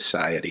Secret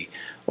Society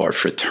or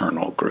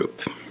fraternal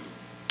group.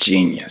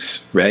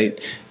 Genius,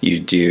 right? You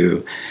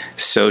do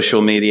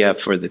social media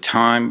for the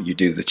time, you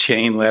do the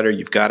chain letter,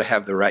 you've got to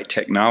have the right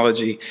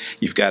technology,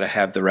 you've got to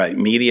have the right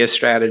media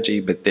strategy,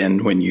 but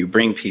then when you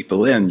bring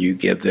people in, you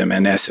give them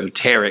an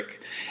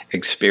esoteric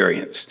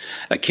experience,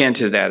 akin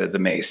to that of the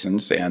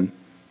Masons and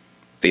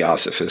the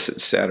Osophists,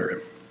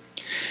 etc.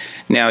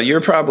 Now, you're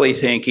probably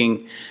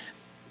thinking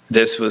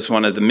this was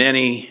one of the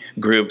many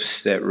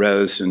groups that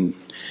rose and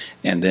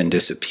then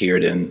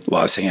disappeared in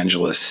Los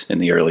Angeles in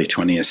the early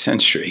 20th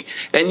century.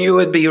 And you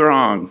would be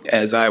wrong,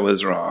 as I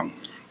was wrong,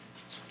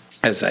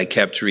 as I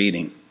kept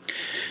reading.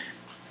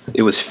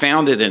 It was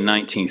founded in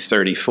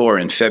 1934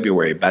 in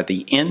February. By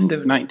the end of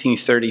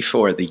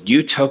 1934, the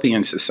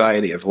Utopian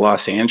Society of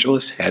Los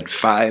Angeles had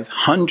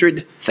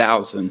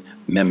 500,000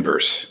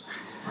 members.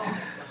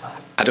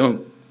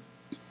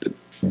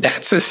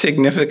 That's a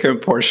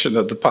significant portion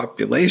of the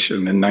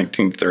population in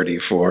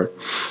 1934.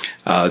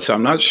 So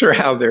I'm not sure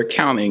how they're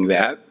counting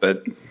that,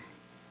 but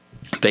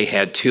they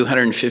had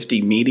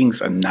 250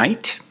 meetings a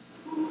night.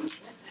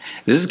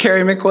 This is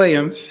Kerry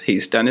McWilliams.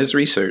 He's done his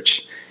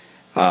research.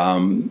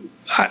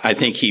 I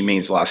think he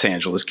means Los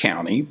Angeles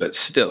County, but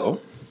still,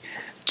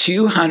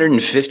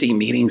 250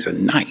 meetings a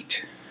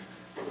night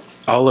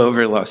all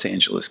over Los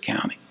Angeles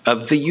County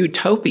of the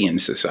Utopian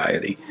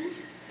Society.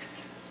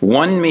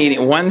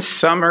 One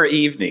summer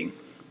evening,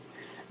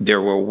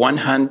 there were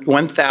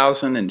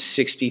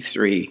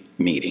 1,063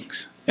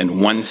 meetings in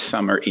one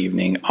summer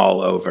evening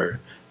all over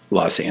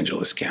Los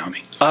Angeles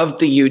County of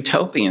the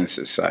Utopian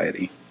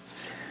Society.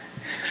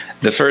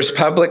 The first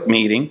public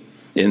meeting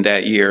in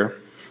that year,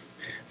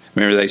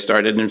 remember they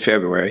started in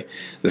February,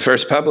 the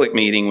first public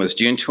meeting was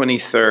June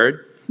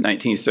 23rd,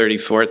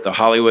 1934 at the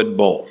Hollywood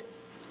Bowl.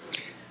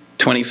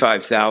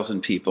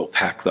 25,000 people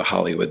packed the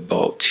Hollywood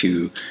Bowl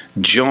to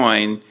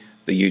join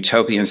the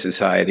Utopian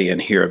Society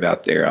and hear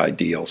about their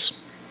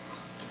ideals.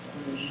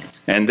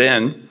 And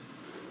then,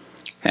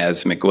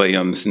 as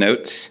McWilliams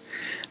notes,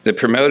 the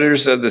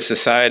promoters of the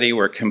society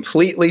were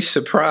completely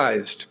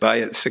surprised by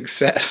its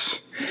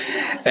success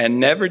and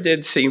never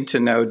did seem to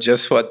know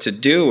just what to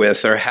do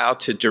with or how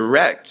to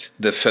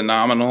direct the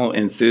phenomenal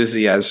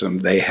enthusiasm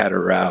they had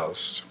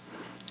aroused.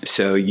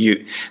 So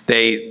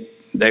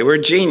they were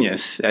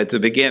genius at the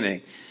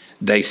beginning.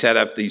 They set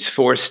up these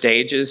 4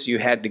 stages you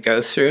had to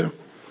go through,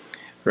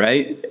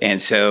 right?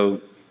 And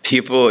so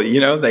people,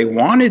 they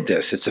wanted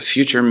this. It's a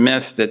future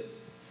myth that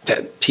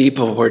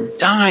people were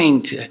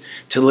dying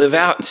to live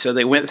out. And so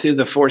they went through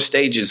the 4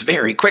 stages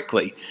very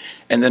quickly.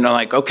 And then they're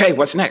like, okay,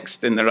 what's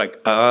next? And they're like,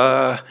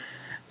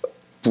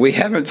 we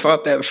haven't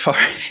thought that far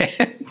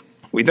ahead.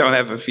 We don't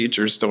have a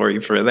future story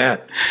for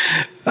that.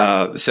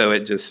 So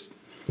it just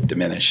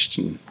diminished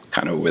and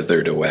kind of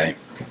withered away.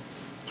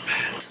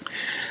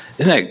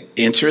 Isn't that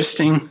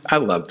interesting? I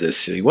love this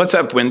city. What's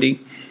up, Wendy?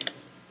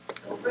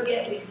 Don't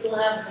forget, we still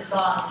have the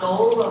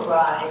gondola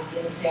rides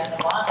in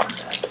Santa Monica.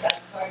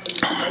 That's part of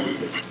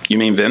the city. You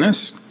mean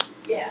Venice?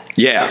 Yeah.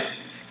 Yeah.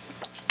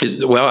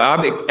 Well,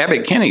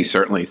 Abbott Kinney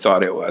certainly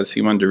thought it was.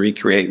 He wanted to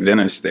recreate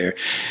Venice there.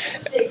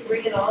 I'd say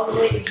bring it all the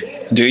way to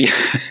here. Do you?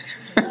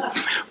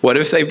 What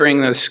if they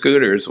bring those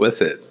scooters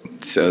with it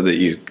so that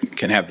you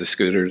can have the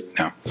scooter?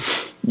 No.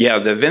 Yeah,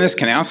 the Venice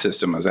Canal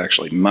system was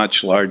actually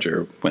much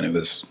larger when it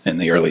was in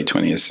the early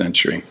 20th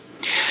century.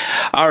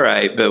 All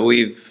right, but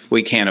we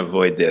can't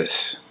avoid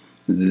this.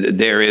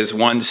 There is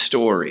one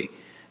story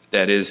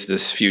that is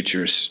this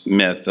future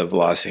myth of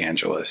Los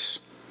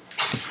Angeles.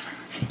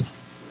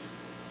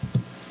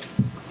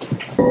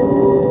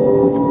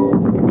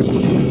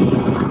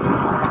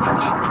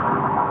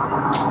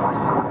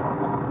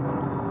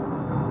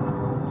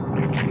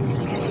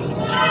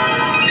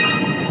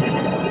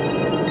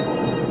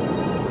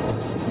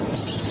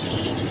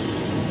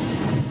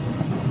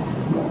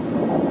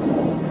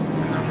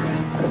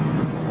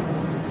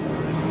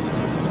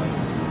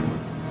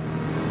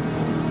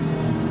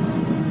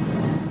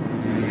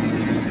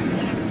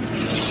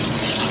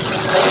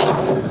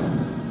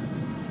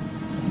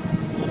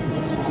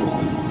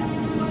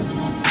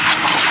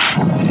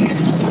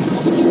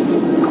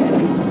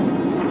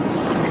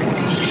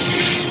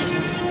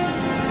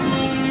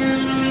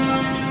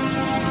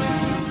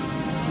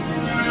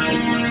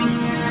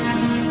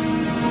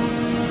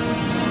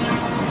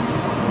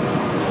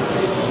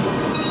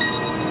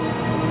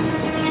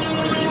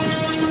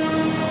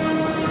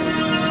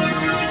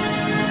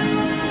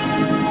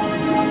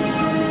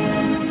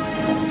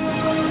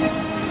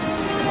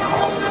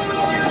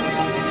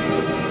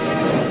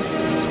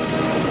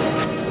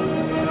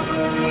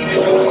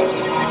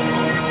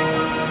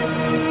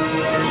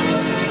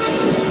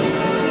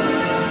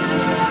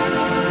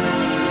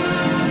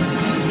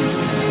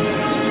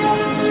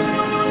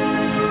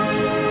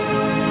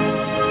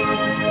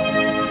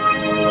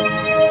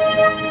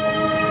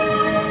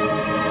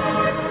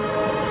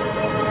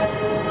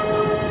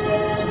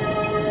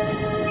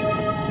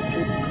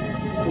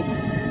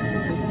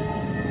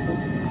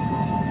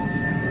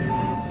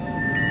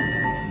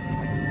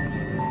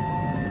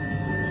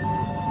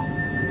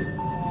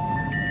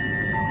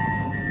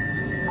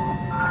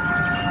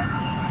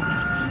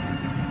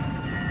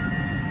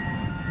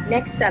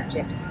 Next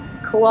subject,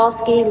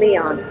 Kowalski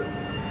Leon,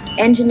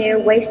 engineer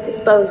waste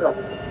disposal.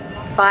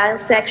 File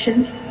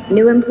section,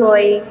 new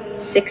employee,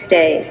 6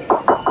 days.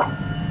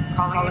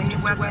 Calling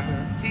Mr. Weber.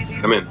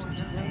 Come in.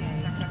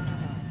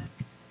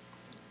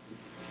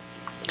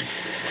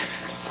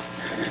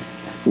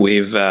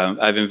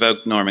 I've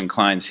invoked Norman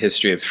Klein's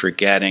History of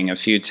Forgetting a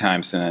few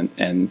times,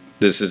 and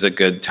this is a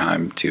good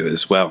time to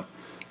as well.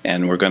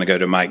 And we're going to go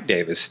to Mike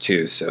Davis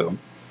too, so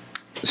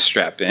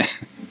strap in.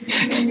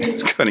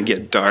 It's going to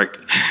get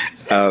dark.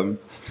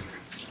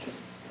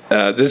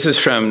 This is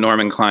from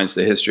Norman Klein's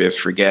The History of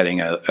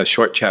Forgetting, a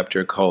short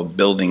chapter called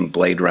Building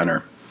Blade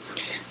Runner.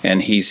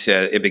 And he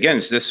said, it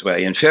begins this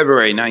way. In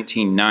February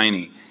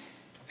 1990,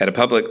 at a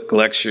public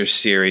lecture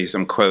series,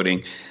 I'm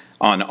quoting,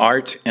 on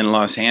art in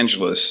Los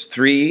Angeles,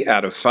 3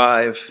 out of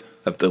 5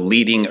 of the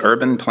leading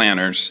urban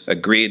planners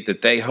agreed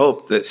that they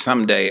hoped that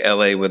someday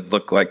LA would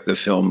look like the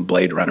film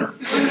Blade Runner.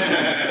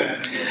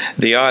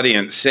 The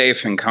audience,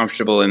 safe and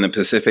comfortable in the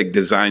Pacific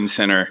Design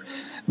Center,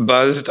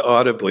 buzzed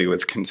audibly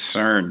with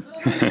concern.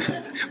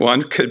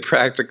 One could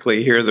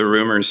practically hear the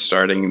rumors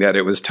starting that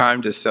it was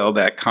time to sell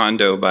that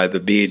condo by the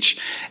beach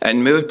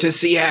and move to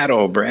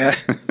Seattle, Brad.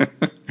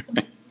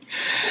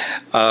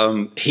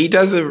 He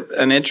does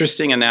an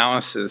interesting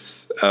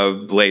analysis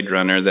of Blade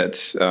Runner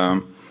that's,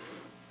 well,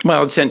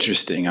 it's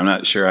interesting. I'm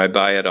not sure I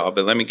buy it all,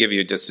 but let me give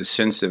you just a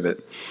sense of it.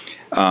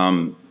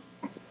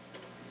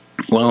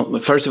 Well,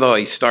 first of all,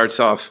 he starts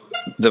off,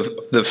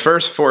 the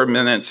first 4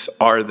 minutes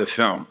are the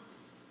film.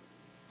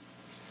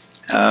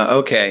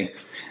 Okay.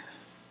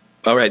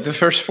 All right, the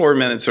first 4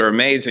 minutes are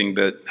amazing,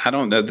 but I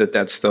don't know that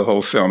that's the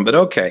whole film. But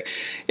okay,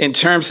 in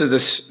terms of the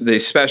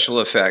special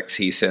effects,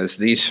 he says,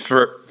 these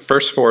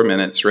first 4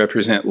 minutes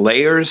represent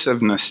layers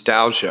of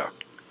nostalgia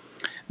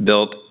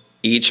built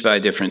each by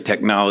different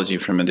technology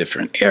from a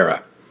different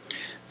era.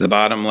 The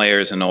bottom layer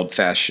is an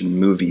old-fashioned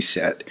movie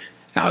set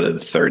out of the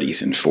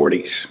 30s and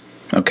 40s.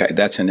 Okay,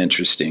 that's an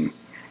interesting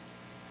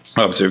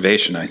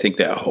observation. I think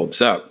that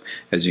holds up,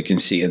 as you can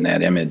see in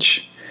that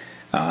image.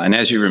 And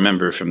as you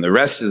remember from the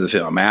rest of the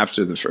film,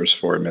 after the first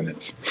 4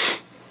 minutes,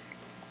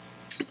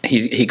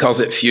 he calls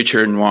it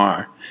future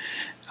noir.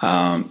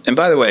 And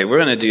by the way, we're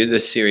going to do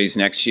this series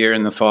next year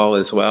in the fall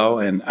as well,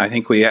 and I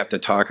think we have to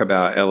talk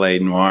about LA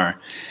noir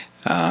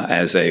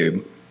as a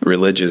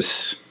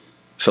religious,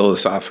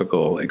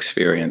 philosophical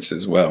experience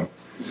as well.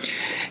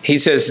 He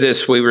says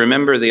this, we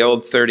remember the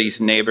old 30s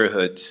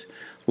neighborhoods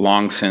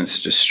long since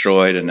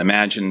destroyed and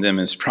imagine them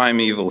as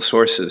primeval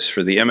sources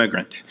for the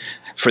immigrant.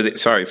 For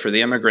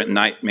the immigrant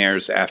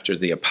nightmares after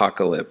the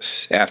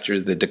apocalypse,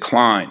 after the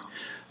decline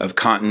of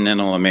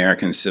continental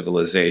American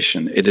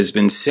civilization. It has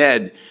been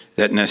said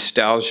that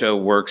nostalgia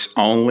works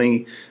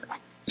only,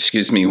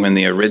 when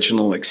the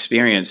original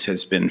experience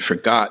has been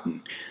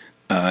forgotten.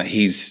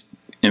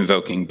 He's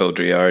invoking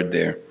Baudrillard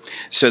there.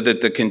 So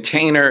that the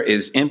container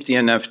is empty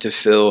enough to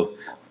fill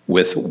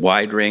with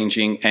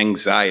wide-ranging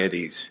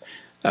anxieties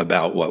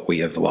about what we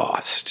have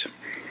lost.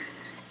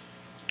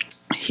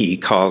 He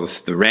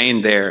calls the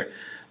rain there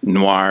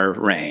noir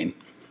rain.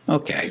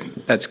 Okay,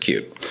 that's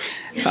cute.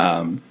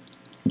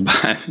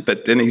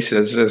 But then he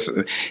says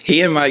this,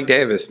 he and Mike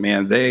Davis,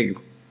 man,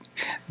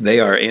 they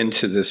are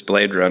into this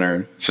Blade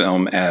Runner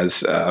film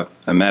as a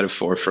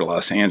metaphor for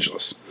Los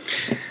Angeles.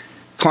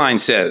 Klein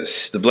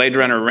says, the Blade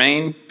Runner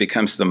rain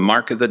becomes the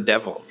mark of the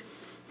devil.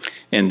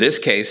 In this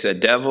case, a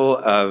devil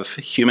of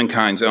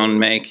humankind's own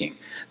making.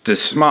 The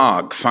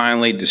smog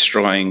finally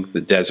destroying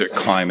the desert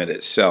climate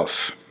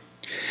itself.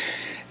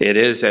 It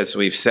is, as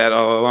we've said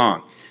all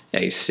along,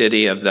 a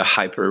city of the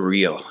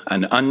hyper-real,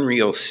 an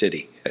unreal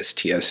city, as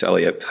T.S.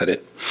 Eliot put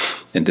it.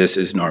 And this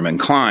is Norman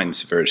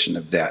Klein's version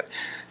of that.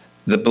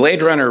 The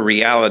Blade Runner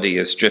reality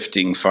is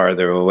drifting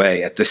farther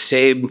away. At the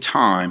same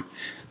time,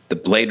 the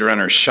Blade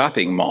Runner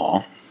shopping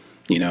mall,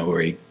 you know,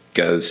 where he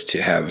goes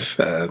to have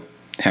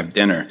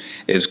dinner,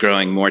 is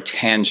growing more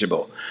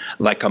tangible,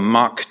 like a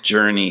mock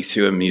journey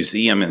through a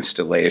museum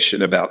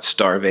installation about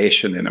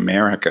starvation in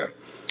America,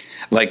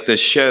 like the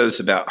shows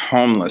about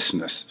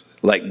homelessness,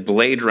 like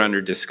Blade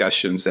Runner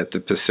discussions at the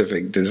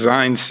Pacific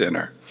Design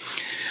Center.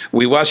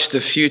 We watch the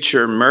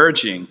future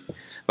merging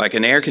like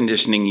an air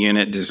conditioning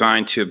unit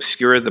designed to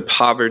obscure the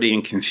poverty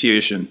and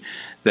confusion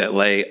that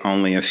lay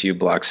only a few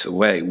blocks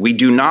away. We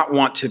do not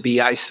want to be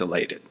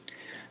isolated,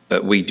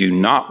 but we do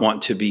not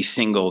want to be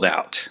singled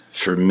out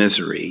for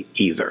misery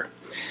either.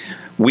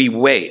 We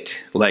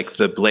wait, like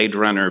the Blade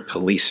Runner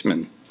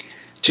policeman,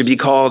 to be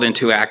called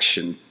into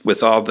action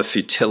with all the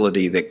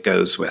futility that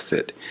goes with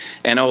it.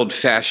 An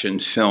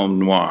old-fashioned film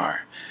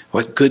noir.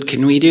 What good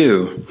can we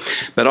do?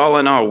 But all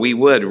in all, we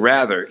would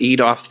rather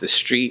eat off the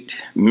street,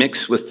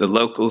 mix with the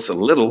locals a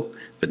little,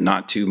 but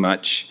not too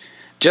much.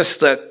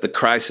 Just let the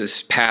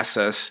crisis pass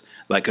us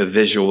like a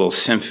visual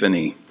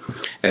symphony.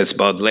 As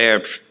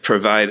Baudelaire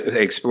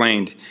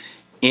explained,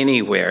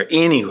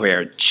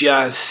 anywhere,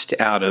 just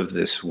out of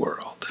this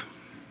world.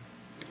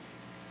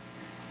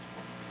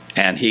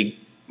 And he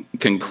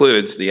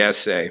concludes the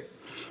essay,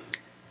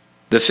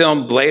 the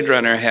film Blade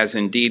Runner has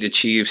indeed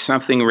achieved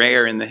something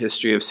rare in the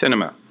history of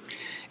cinema.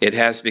 It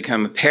has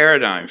become a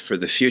paradigm for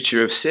the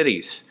future of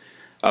cities,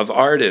 of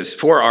artists,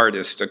 for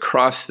artists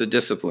across the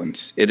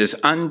disciplines. It is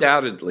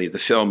undoubtedly the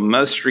film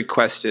most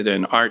requested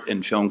in art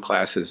and film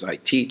classes I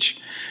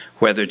teach,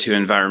 whether to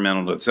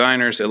environmental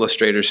designers,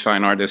 illustrators,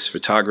 fine artists,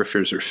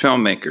 photographers, or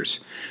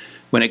filmmakers.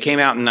 When it came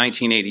out in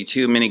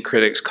 1982, many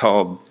critics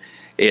called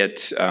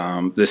it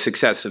the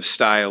success of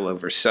style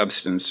over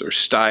substance or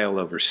style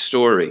over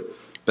story.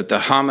 But the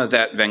hum of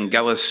that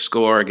Vangelis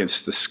score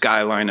against the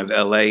skyline of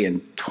LA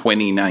in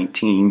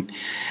 2019,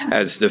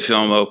 as the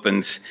film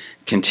opens,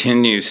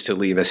 continues to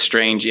leave a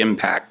strange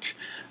impact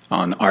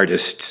on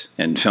artists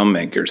and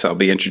filmmakers. I'll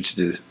be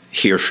interested to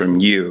hear from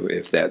you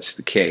if that's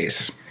the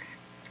case.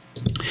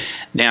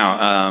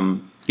 Now,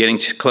 getting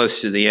too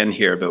close to the end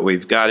here, but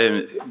we've got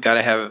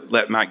to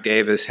let Mike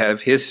Davis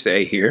have his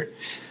say here.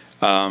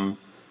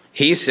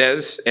 He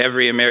says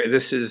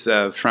this is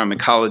from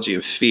Ecology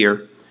of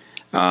Fear,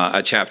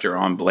 a chapter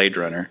on Blade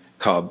Runner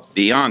called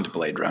Beyond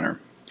Blade Runner.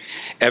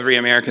 Every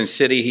American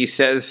city, he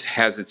says,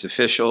 has its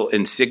official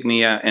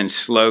insignia and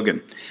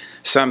slogan.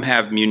 Some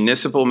have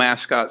municipal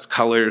mascots,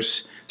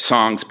 colors,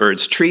 songs,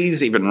 birds,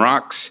 trees, even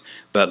rocks,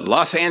 but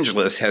Los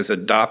Angeles has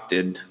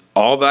adopted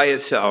all by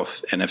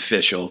itself an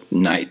official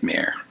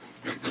nightmare.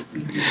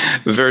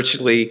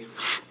 Virtually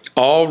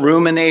all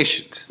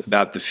ruminations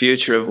about the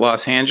future of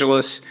Los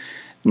Angeles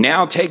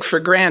now take for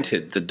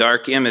granted the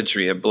dark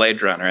imagery of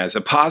Blade Runner as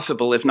a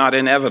possible, if not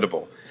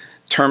inevitable,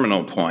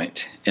 terminal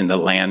point in the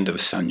land of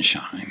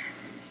sunshine.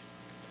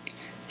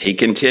 He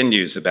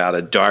continues about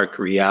a dark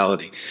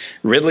reality.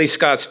 Ridley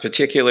Scott's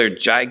particular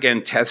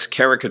gigantesque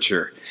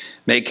caricature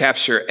may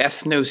capture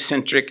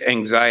ethnocentric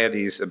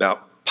anxieties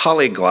about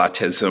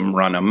polyglottism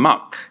run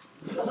amok.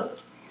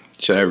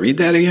 Should I read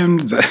that again?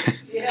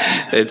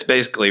 Yeah. It's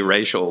basically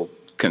racial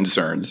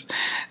concerns.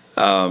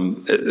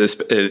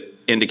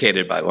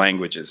 Indicated by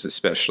languages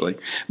especially,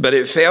 but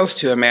it fails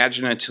to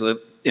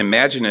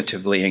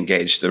imaginatively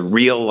engage the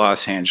real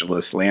Los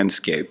Angeles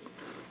landscape,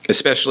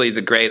 especially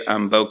the great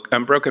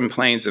unbroken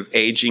plains of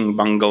aging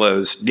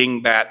bungalows,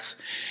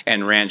 dingbats,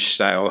 and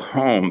ranch-style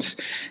homes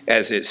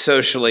as it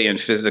socially and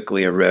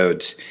physically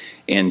erodes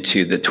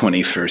into the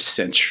 21st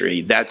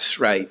century. That's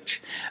right.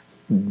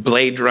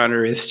 Blade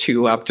Runner is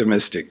too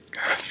optimistic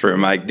for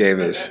Mike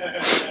Davis.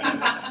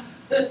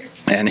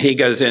 And he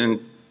goes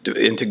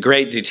into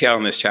great detail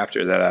in this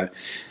chapter that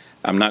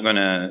I'm not going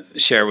to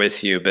share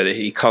with you, but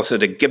he calls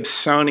it a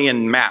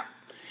Gibsonian map.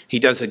 He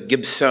does a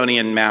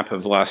Gibsonian map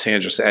of Los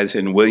Angeles, as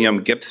in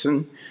William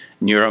Gibson,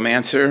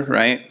 neuromancer,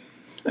 right?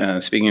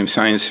 Speaking of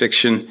science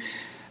fiction,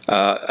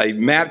 a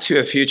map to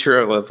a future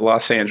of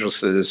Los Angeles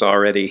that is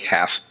already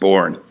half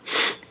born.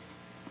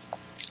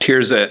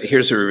 Here's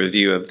a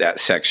review of that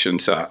section,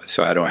 so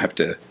I don't have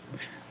to.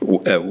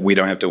 We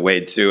don't have to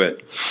wade through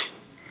it.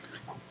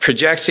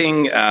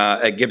 Projecting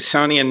a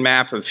Gibsonian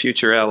map of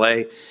future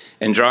LA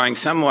and drawing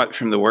somewhat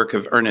from the work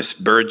of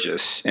Ernest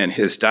Burgess and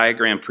his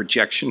diagram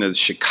projection of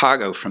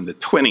Chicago from the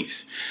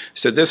 20s.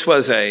 So this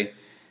was a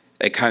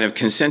kind of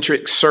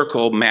concentric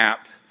circle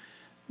map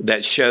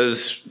that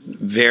shows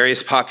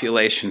various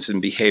populations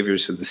and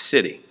behaviors of the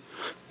city.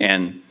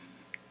 And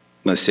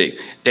let's see,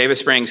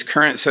 Davis brings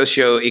current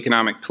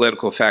socioeconomic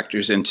political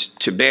factors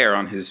to bear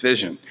on his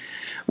vision.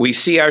 We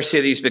see our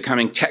cities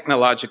becoming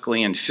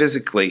technologically and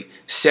physically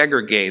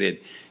segregated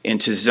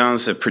into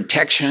zones of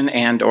protection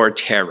and or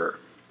terror.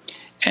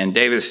 And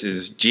Davis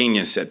is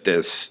genius at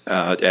this,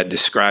 at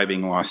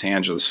describing Los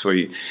Angeles. For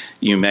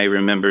you may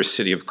remember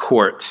City of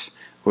Quartz,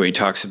 where he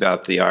talks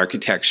about the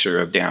architecture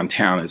of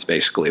downtown as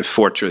basically a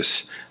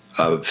fortress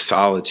of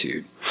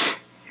solitude.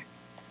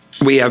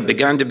 We have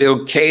begun to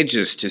build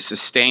cages to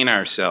sustain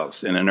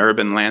ourselves in an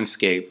urban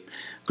landscape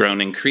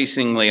grown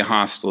increasingly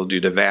hostile due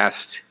to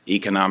vast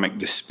economic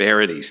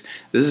disparities.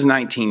 This is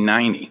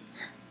 1990.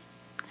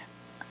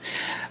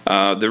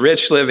 The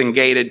rich live in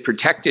gated,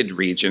 protected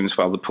regions,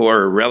 while the poor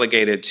are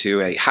relegated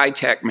to a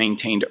high-tech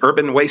maintained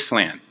urban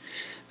wasteland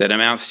that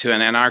amounts to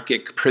an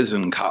anarchic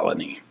prison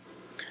colony.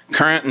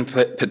 Current and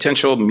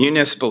potential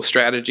municipal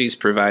strategies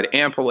provide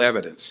ample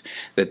evidence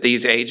that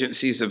these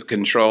agencies of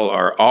control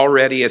are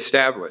already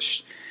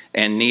established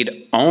and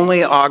need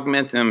only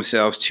augment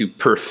themselves to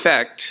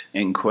perfect,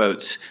 in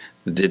quotes,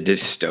 the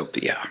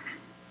dystopia.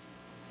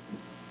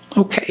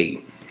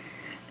 Okay,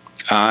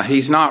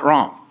 he's not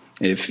wrong.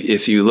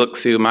 If you look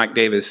through Mike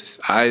Davis'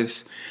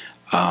 eyes,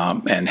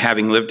 and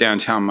having lived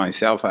downtown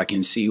myself, I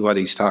can see what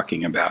he's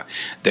talking about.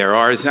 There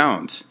are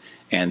zones,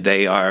 and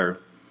they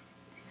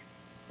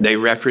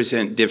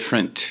represent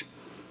different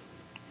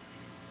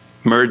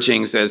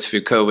mergings, as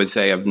Foucault would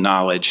say, of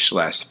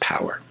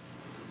knowledge/power.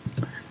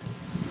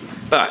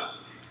 But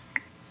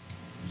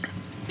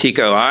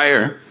Pico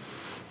Iyer,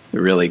 a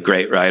really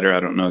great writer, I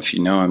don't know if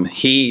you know him,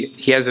 he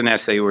has an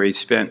essay where he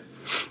spent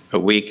a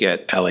week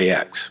at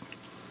LAX,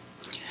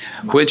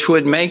 which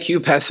would make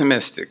you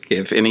pessimistic,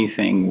 if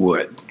anything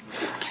would.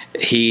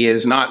 He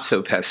is not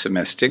so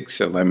pessimistic,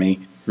 so let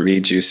me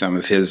read you some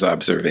of his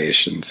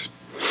observations.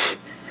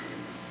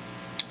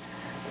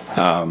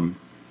 And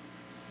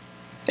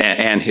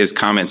his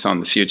comments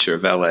on the future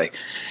of LA.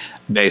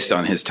 based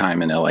on his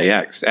time in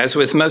LAX. As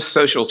with most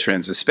social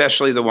trends,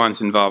 especially the ones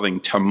involving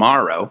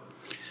tomorrow,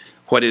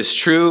 what is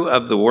true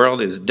of the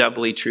world is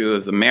doubly true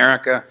of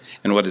America,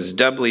 and what is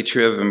doubly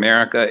true of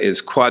America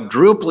is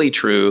quadruply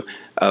true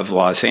of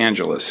Los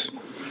Angeles.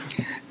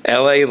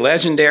 LA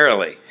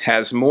legendarily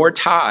has more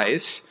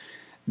Thais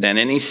than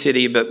any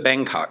city but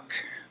Bangkok,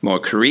 more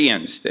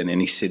Koreans than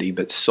any city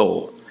but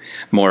Seoul,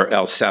 more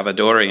El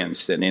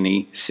Salvadorians than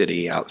any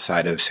city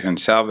outside of San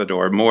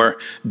Salvador, more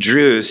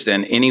Druze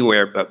than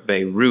anywhere but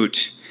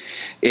Beirut.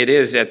 It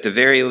is, at the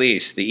very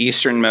least, the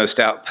easternmost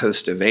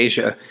outpost of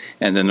Asia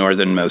and the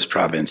northernmost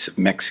province of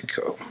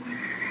Mexico.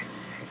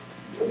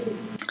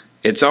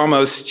 It's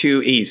almost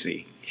too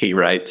easy, he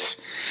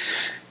writes,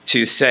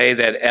 to say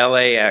that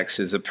LAX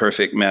is a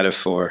perfect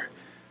metaphor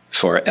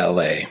for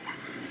LA.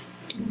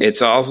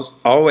 It's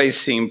always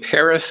seemed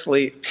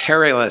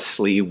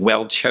perilously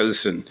well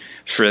chosen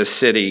for a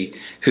city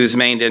whose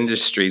main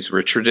industries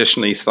were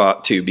traditionally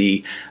thought to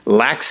be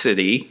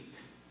laxity.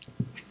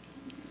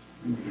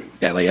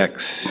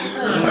 LAX.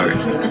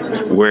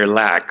 We're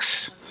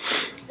lax.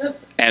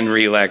 And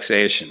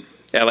relaxation.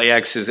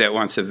 LAX is at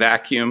once a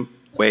vacuum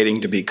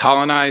waiting to be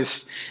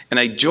colonized and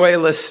a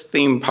joyless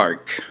theme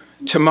park.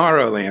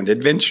 Tomorrowland,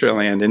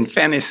 Adventureland, and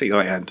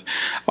Fantasyland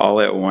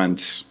all at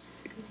once.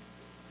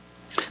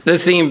 The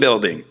theme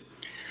building,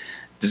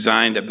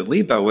 designed, I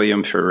believe, by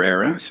William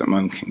Pereira,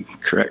 someone can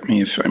correct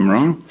me if I'm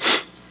wrong,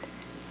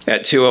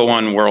 at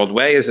 201 World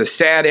Way, is a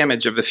sad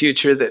image of a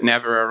future that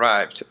never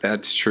arrived.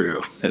 That's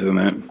true, isn't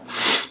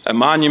it? A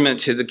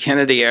monument to the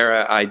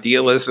Kennedy-era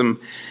idealism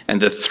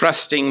and the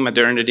thrusting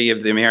modernity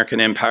of the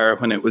American empire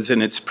when it was in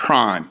its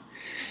prime.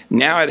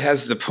 Now it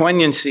has the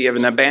poignancy of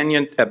an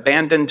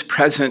abandoned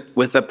present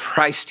with a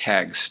price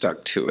tag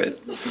stuck to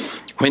it.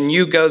 When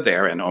you go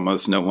there, and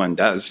almost no one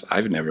does,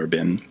 I've never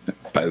been,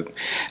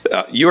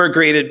 you are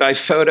greeted by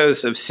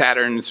photos of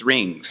Saturn's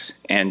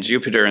rings and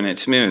Jupiter and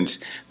its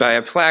moons, by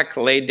a plaque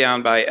laid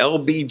down by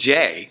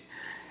LBJ,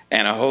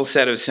 and a whole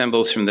set of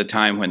symbols from the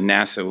time when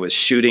NASA was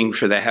shooting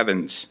for the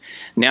heavens.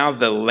 Now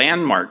the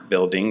landmark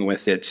building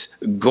with its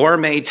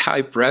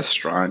gourmet-type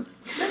restaurant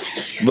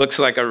looks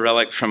like a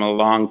relic from a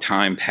long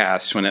time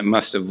past when it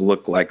must have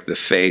looked like the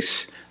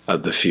face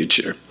of the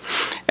future.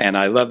 And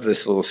I love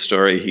this little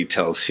story he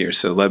tells here,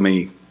 so let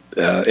me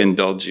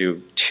indulge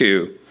you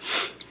too.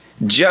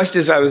 Just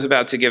as I was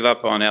about to give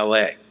up on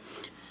LA,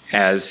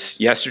 as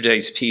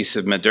yesterday's piece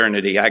of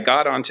modernity, I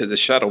got onto the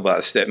shuttle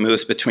bus that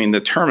moves between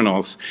the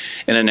terminals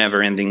in a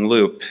never-ending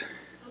loop.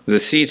 The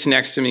seats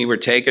next to me were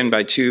taken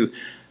by two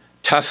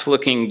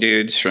tough-looking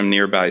dudes from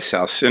nearby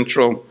South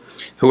Central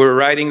who were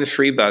riding the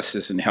free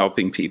buses and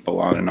helping people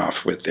on and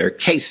off with their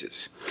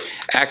cases,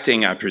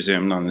 acting, I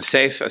presumed, on the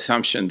safe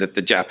assumption that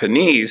the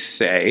Japanese,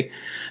 say,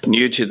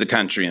 new to the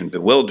country and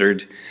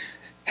bewildered,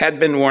 had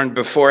been warned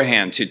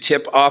beforehand to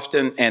tip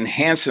often and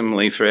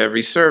handsomely for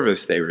every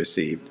service they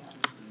received.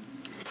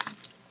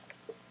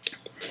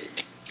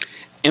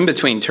 In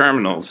between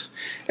terminals,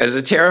 as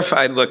a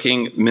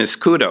terrified-looking Miss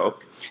Kudo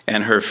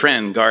and her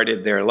friend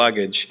guarded their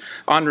luggage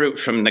en route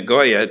from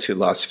Nagoya to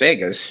Las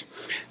Vegas,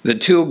 the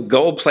two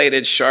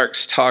gold-plated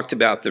sharks talked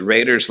about the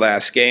Raiders'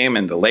 last game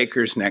and the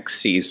Lakers' next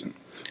season.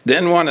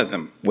 Then one of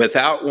them,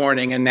 without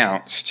warning,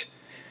 announced,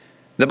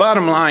 "The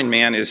bottom line,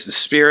 man, is the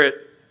spirit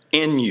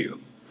in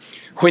you.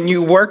 When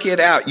you work it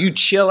out, you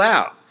chill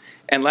out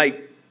and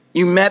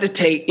you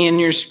meditate in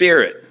your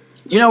spirit."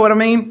 You know what I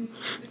mean?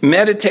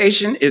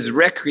 Meditation is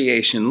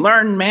recreation.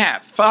 Learn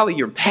math. Follow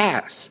your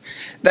path.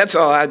 That's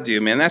all I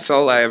do, man. That's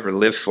all I ever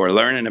live for,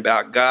 learning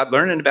about God,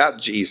 learning about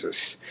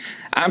Jesus.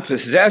 I'm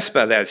possessed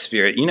by that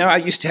spirit. You know, I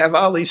used to have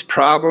all these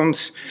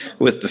problems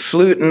with the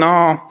flute and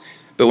all,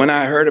 but when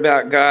I heard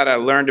about God, I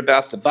learned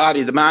about the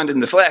body, the mind,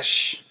 and the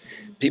flesh.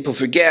 People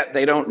forget,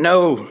 they don't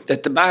know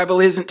that the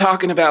Bible isn't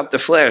talking about the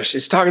flesh.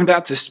 It's talking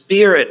about the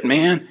spirit,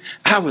 man.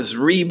 I was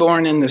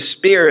reborn in the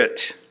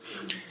spirit.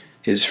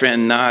 His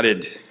friend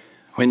nodded.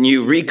 When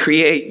you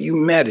recreate, you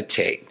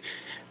meditate.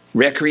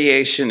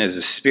 Recreation is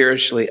a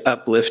spiritually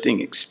uplifting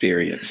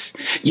experience.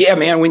 Yeah,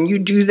 man, when you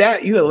do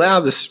that, you allow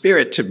the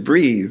spirit to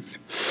breathe.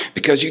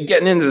 Because you're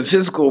getting into the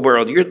physical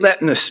world. You're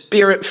letting the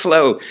spirit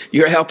flow.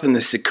 You're helping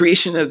the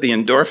secretion of the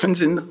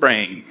endorphins in the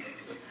brain.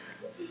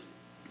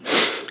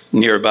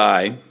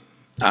 Nearby,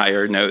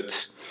 Iyer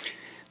notes,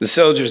 the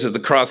soldiers of the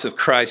Cross of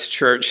Christ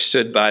Church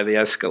stood by the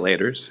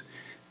escalators,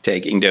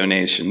 taking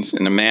donations,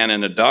 and a man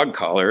in a dog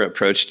collar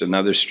approached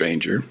another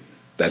stranger.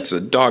 That's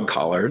a dog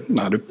collar,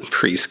 not a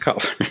priest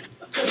collar.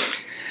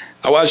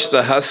 I watched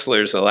the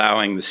hustlers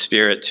allowing the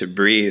spirit to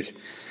breathe,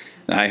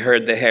 and I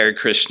heard the Hare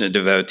Krishna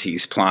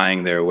devotees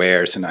plying their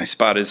wares, and I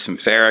spotted some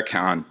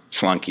Farrakhan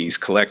flunkies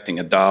collecting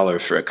 $1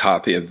 for a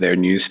copy of their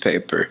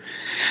newspaper.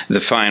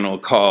 The final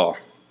call,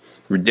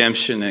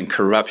 redemption and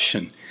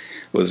corruption,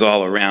 was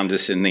all around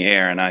us in the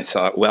air, and I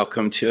thought,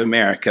 welcome to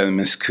America,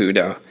 Miss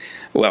Kudo.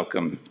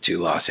 Welcome to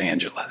Los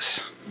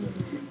Angeles.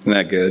 Isn't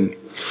that good?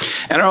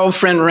 And our old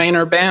friend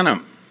Rainer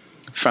Banham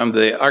from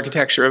the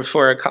Architecture of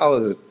For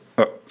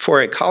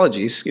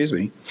Ecology,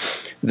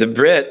 the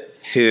Brit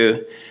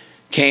who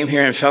came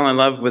here and fell in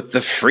love with the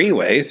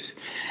freeways,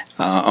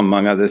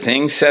 among other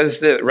things,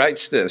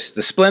 writes this: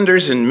 the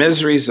splendors and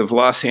miseries of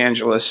Los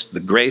Angeles, the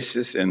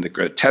graces and the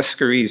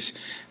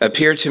grotesqueries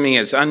appear to me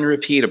as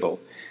unrepeatable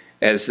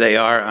as they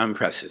are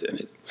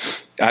unprecedented.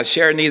 I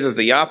share neither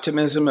the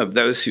optimism of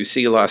those who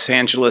see Los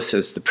Angeles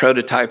as the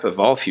prototype of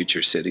all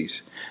future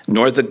cities,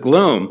 nor the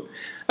gloom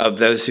of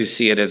those who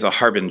see it as a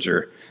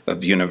harbinger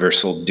of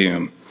universal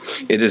doom.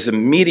 It is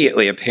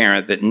immediately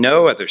apparent that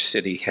no other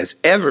city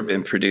has ever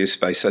been produced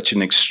by such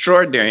an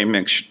extraordinary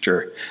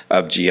mixture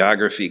of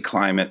geography,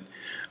 climate,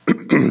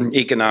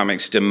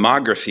 economics,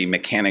 demography,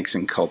 mechanics,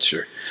 and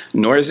culture,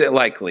 nor is it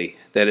likely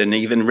that an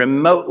even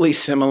remotely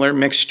similar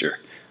mixture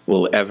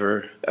will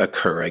ever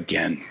occur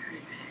again.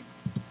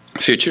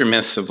 Future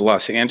myths of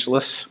Los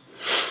Angeles.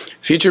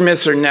 Future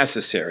myths are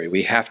necessary.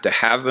 We have to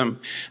have them.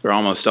 They're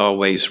almost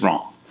always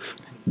wrong.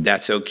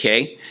 That's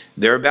okay.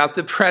 They're about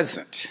the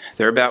present.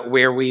 They're about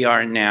where we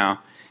are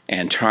now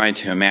and trying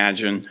to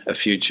imagine a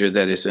future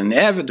that is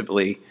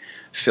inevitably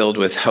filled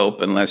with hope,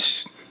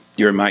 unless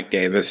you're Mike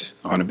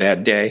Davis on a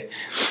bad day.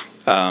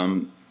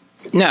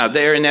 No,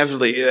 they're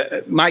inevitably,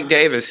 Mike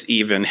Davis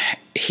even,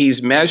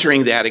 he's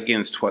measuring that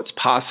against what's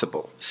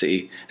possible,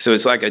 see? So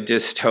it's like a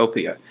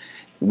dystopia.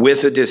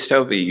 With a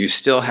dystopia, you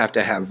still have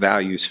to have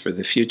values for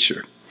the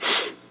future.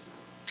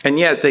 And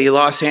yet, the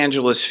Los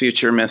Angeles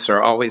future myths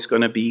are always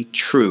going to be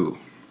true.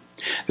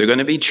 They're going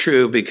to be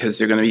true because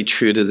they're going to be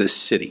true to this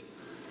city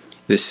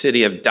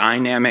of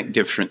dynamic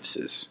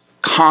differences,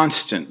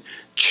 constant,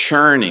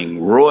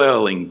 churning,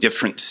 roiling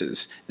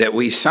differences that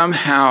we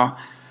somehow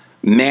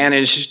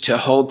manage to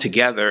hold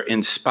together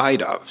in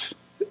spite of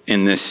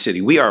in this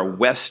city. We are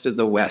west of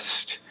the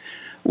West.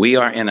 We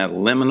are in a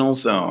liminal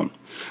zone.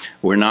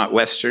 We're not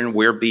Western,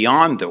 we're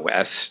beyond the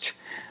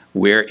West.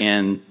 We're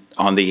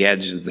on the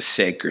edge of the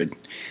sacred,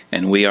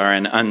 and we are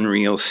an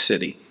unreal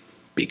city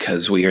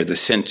because we are the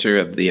center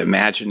of the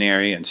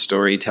imaginary and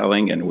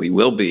storytelling, and we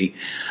will be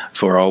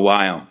for a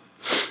while.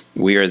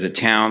 We are the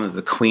town of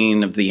the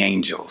Queen of the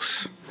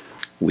Angels.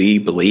 We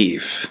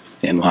believe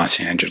in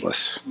Los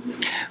Angeles.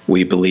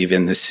 We believe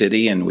in the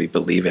city, and we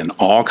believe in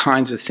all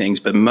kinds of things,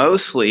 but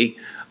mostly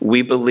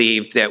we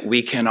believe that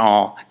we can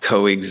all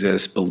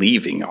coexist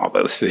believing all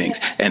those things.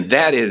 And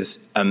that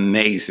is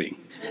amazing,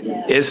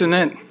 isn't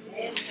it?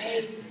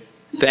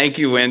 Thank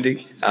you,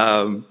 Wendy.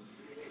 God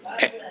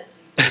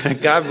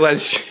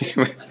bless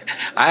you.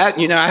 I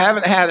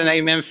haven't had an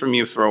amen from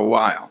you for a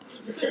while,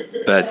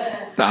 but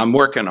I'm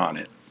working on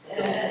it.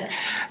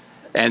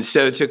 And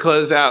so to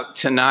close out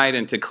tonight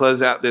and to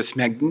close out this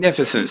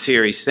magnificent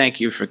series,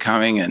 thank you for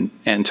coming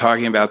and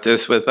talking about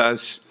this with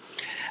us.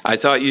 I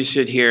thought you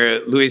should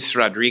hear Luis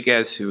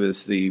Rodriguez, who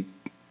is the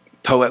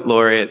poet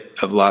laureate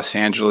of Los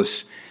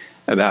Angeles,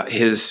 about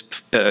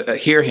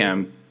hear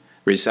him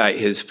recite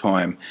his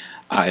poem,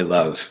 I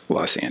Love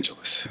Los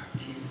Angeles.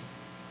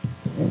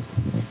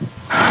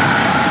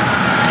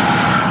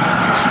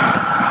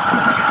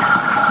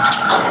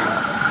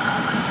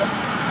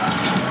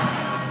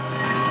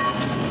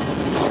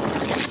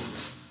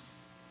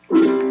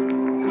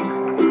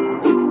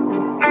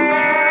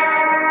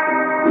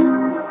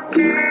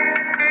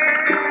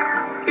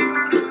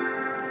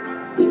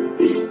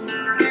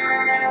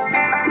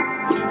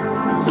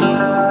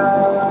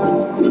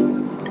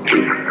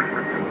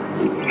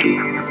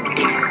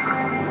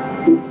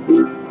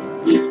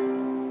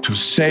 To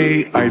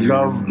say I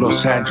love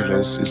Los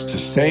Angeles is to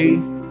say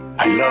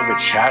I love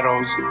its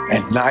shadows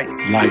and night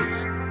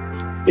lights,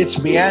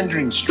 its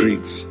meandering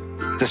streets,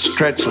 the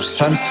stretch of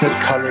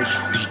sunset-colored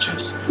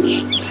beaches.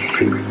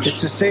 It's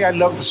to say I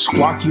love the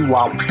squawky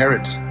wild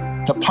parrots,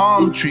 the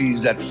palm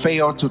trees that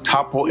fail to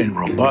topple in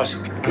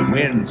robust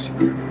winds,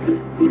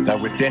 that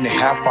within a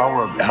half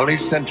hour of LA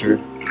Center,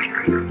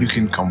 you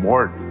can come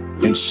work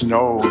in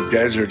snow,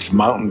 deserts,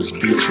 mountains,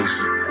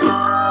 beaches.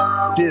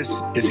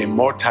 This is a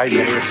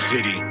multi-layered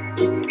city,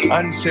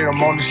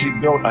 unceremoniously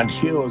built on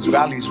hills,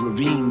 valleys,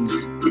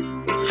 ravines.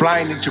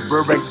 Flying into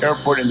Burbank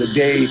Airport in the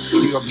day,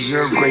 you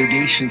observe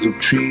gradations of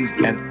trees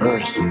and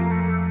earth.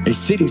 A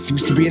city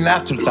seems to be an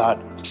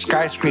afterthought,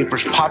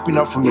 skyscrapers popping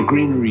up from the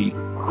greenery,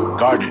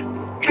 guarded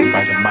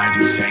by the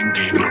mighty San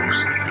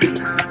Gabriels.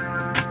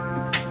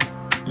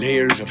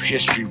 Layers of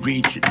history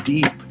reach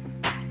deep,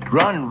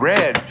 run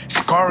red,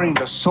 scarring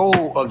the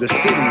soul of the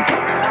city.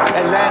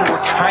 A land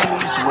where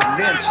Chinese were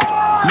lynched,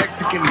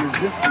 Mexican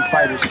resistance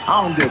fighters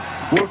hounded,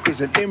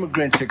 workers and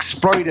immigrants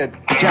exploited,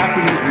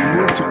 Japanese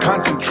removed to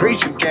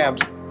concentration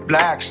camps,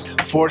 blacks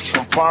forced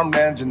from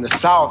farmlands in the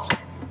South,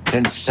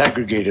 then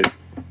segregated,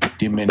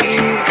 diminished.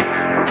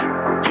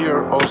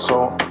 Here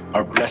also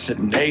are blessed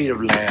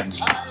native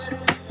lands,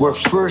 where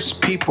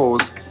first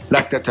peoples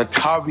like the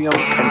Tataviam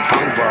and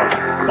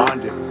Tongva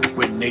bonded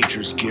with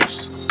nature's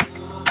gifts.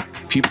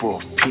 People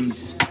of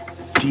peace,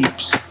 deep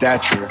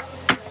stature,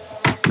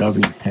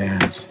 loving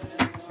hands.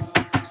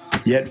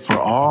 Yet for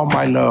all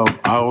my love,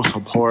 I also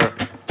pour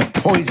the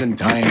poison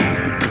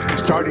time,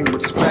 starting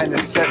with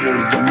Spanish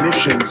settlers, the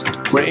missions,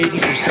 where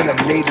 80%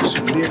 of natives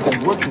who lived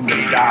and worked in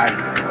them died,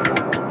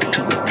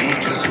 to the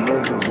ruthless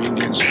murder of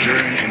Indians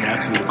during and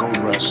after the gold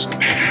rush.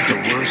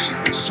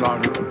 worst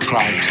slaughter of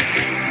tribes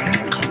in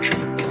the country.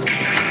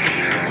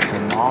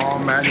 From all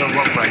manner of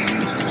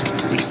uprisings,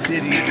 a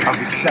city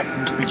of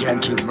acceptance began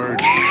to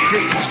emerge.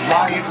 This is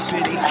Riot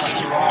City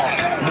after all.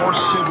 More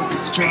civil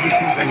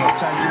disturbances in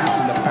Los Angeles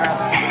in the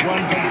past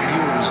 100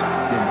 years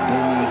than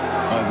any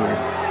other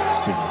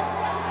city.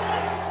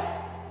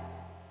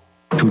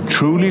 To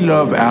truly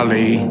love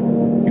LA,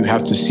 you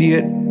have to see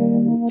it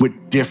with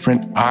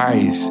different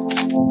eyes.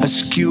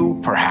 Askew,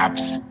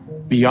 perhaps,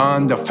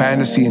 beyond the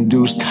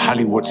fantasy-induced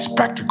Hollywood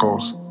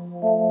spectacles.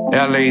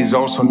 LA is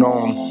also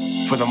known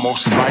for the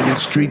most violent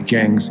street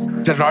gangs,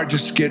 the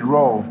largest skid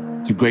row,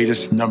 the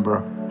greatest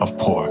number of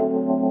poor.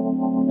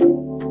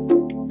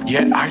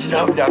 Yet I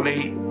loved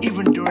LA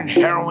even during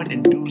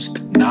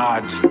heroin-induced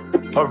nods,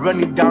 or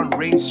running down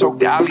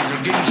rain-soaked alleys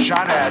or getting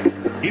shot at,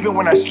 even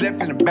when I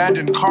slept in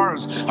abandoned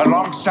cars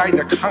alongside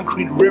the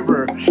concrete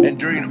river and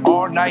during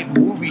all-night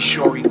movie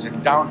showings in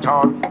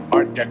downtown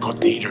Art Deco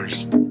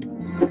theaters.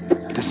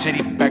 The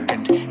city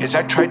beckoned as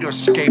I tried to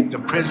escape the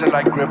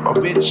prison-like grip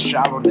of its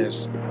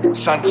shallowness.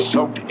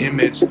 Sun-soaked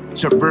image,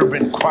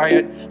 suburban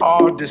quiet,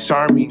 all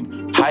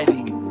disarming,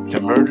 hiding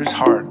the murder's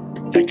heart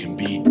that can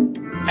be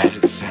at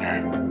its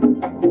center.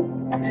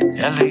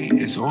 LA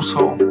is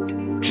also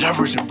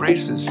lovers'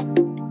 embraces,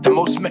 the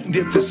most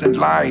magnificent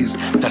lies,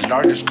 the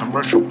largest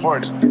commercial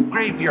ports,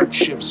 graveyard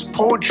ships,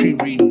 poetry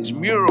readings,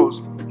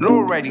 murals,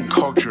 lowriding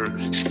culture,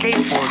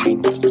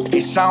 skateboarding,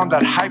 a sound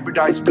that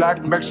hybridized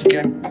Black,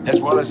 Mexican, as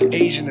well as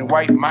Asian and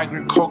white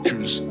migrant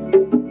cultures.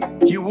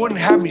 You wouldn't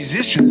have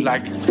musicians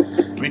like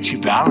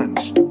Richie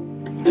Valens,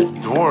 The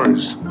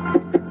Doors,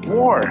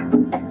 War,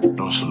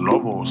 Los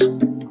Lobos,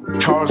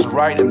 Charles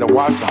Wright and the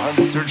Watts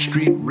 103rd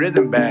Street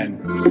Rhythm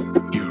Band,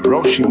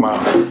 Hiroshima,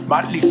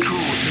 Motley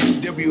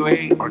Crue,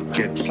 NWA, or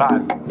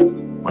Quetzal,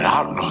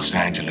 without Los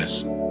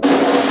Angeles.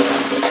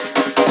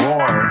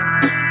 Or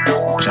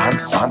John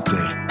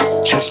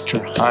Fante, Chester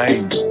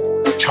Himes,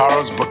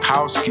 Charles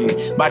Bukowski,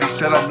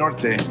 Maricela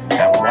Norte,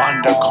 and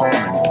Wanda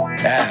Coleman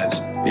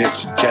as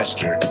its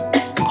jester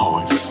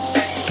poets.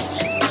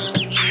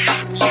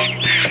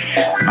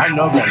 I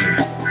love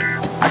LA.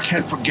 I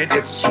can't forget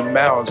its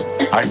smells.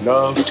 I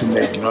love to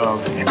make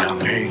love in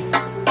LA.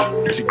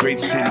 It's a great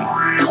city.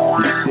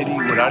 A city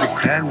without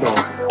a candle.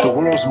 The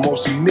world's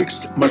most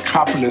mixed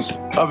metropolis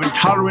of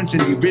intolerance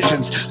and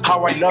divisions.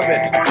 How I love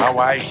it. How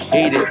I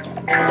hate it.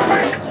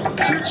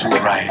 Tutu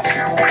riots.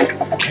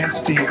 Can't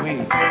stay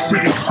away.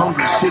 City of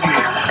hunger. City of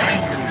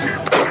anger.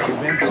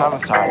 Van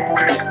Salazar.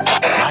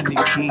 Rodney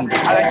King.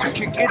 I like to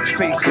kick its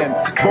face in.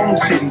 Bone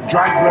City.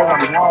 Dry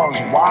blood on walls.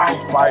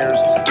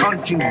 Wildfires.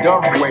 Taunting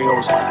dove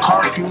whales.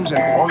 Car fumes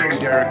and oil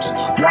derricks.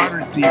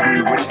 Water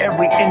thievery with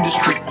every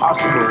industry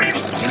possible.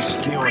 And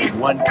still in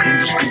one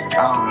industry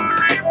town.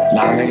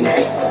 Lying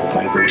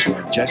by those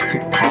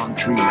majestic palm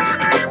trees.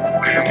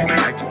 And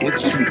like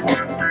its people.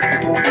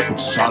 With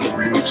solid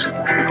roots.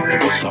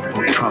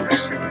 Supple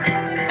trunks.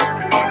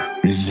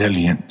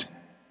 Resilient.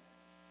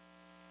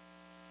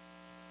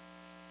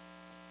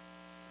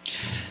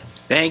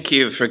 Thank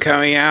you for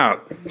coming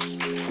out.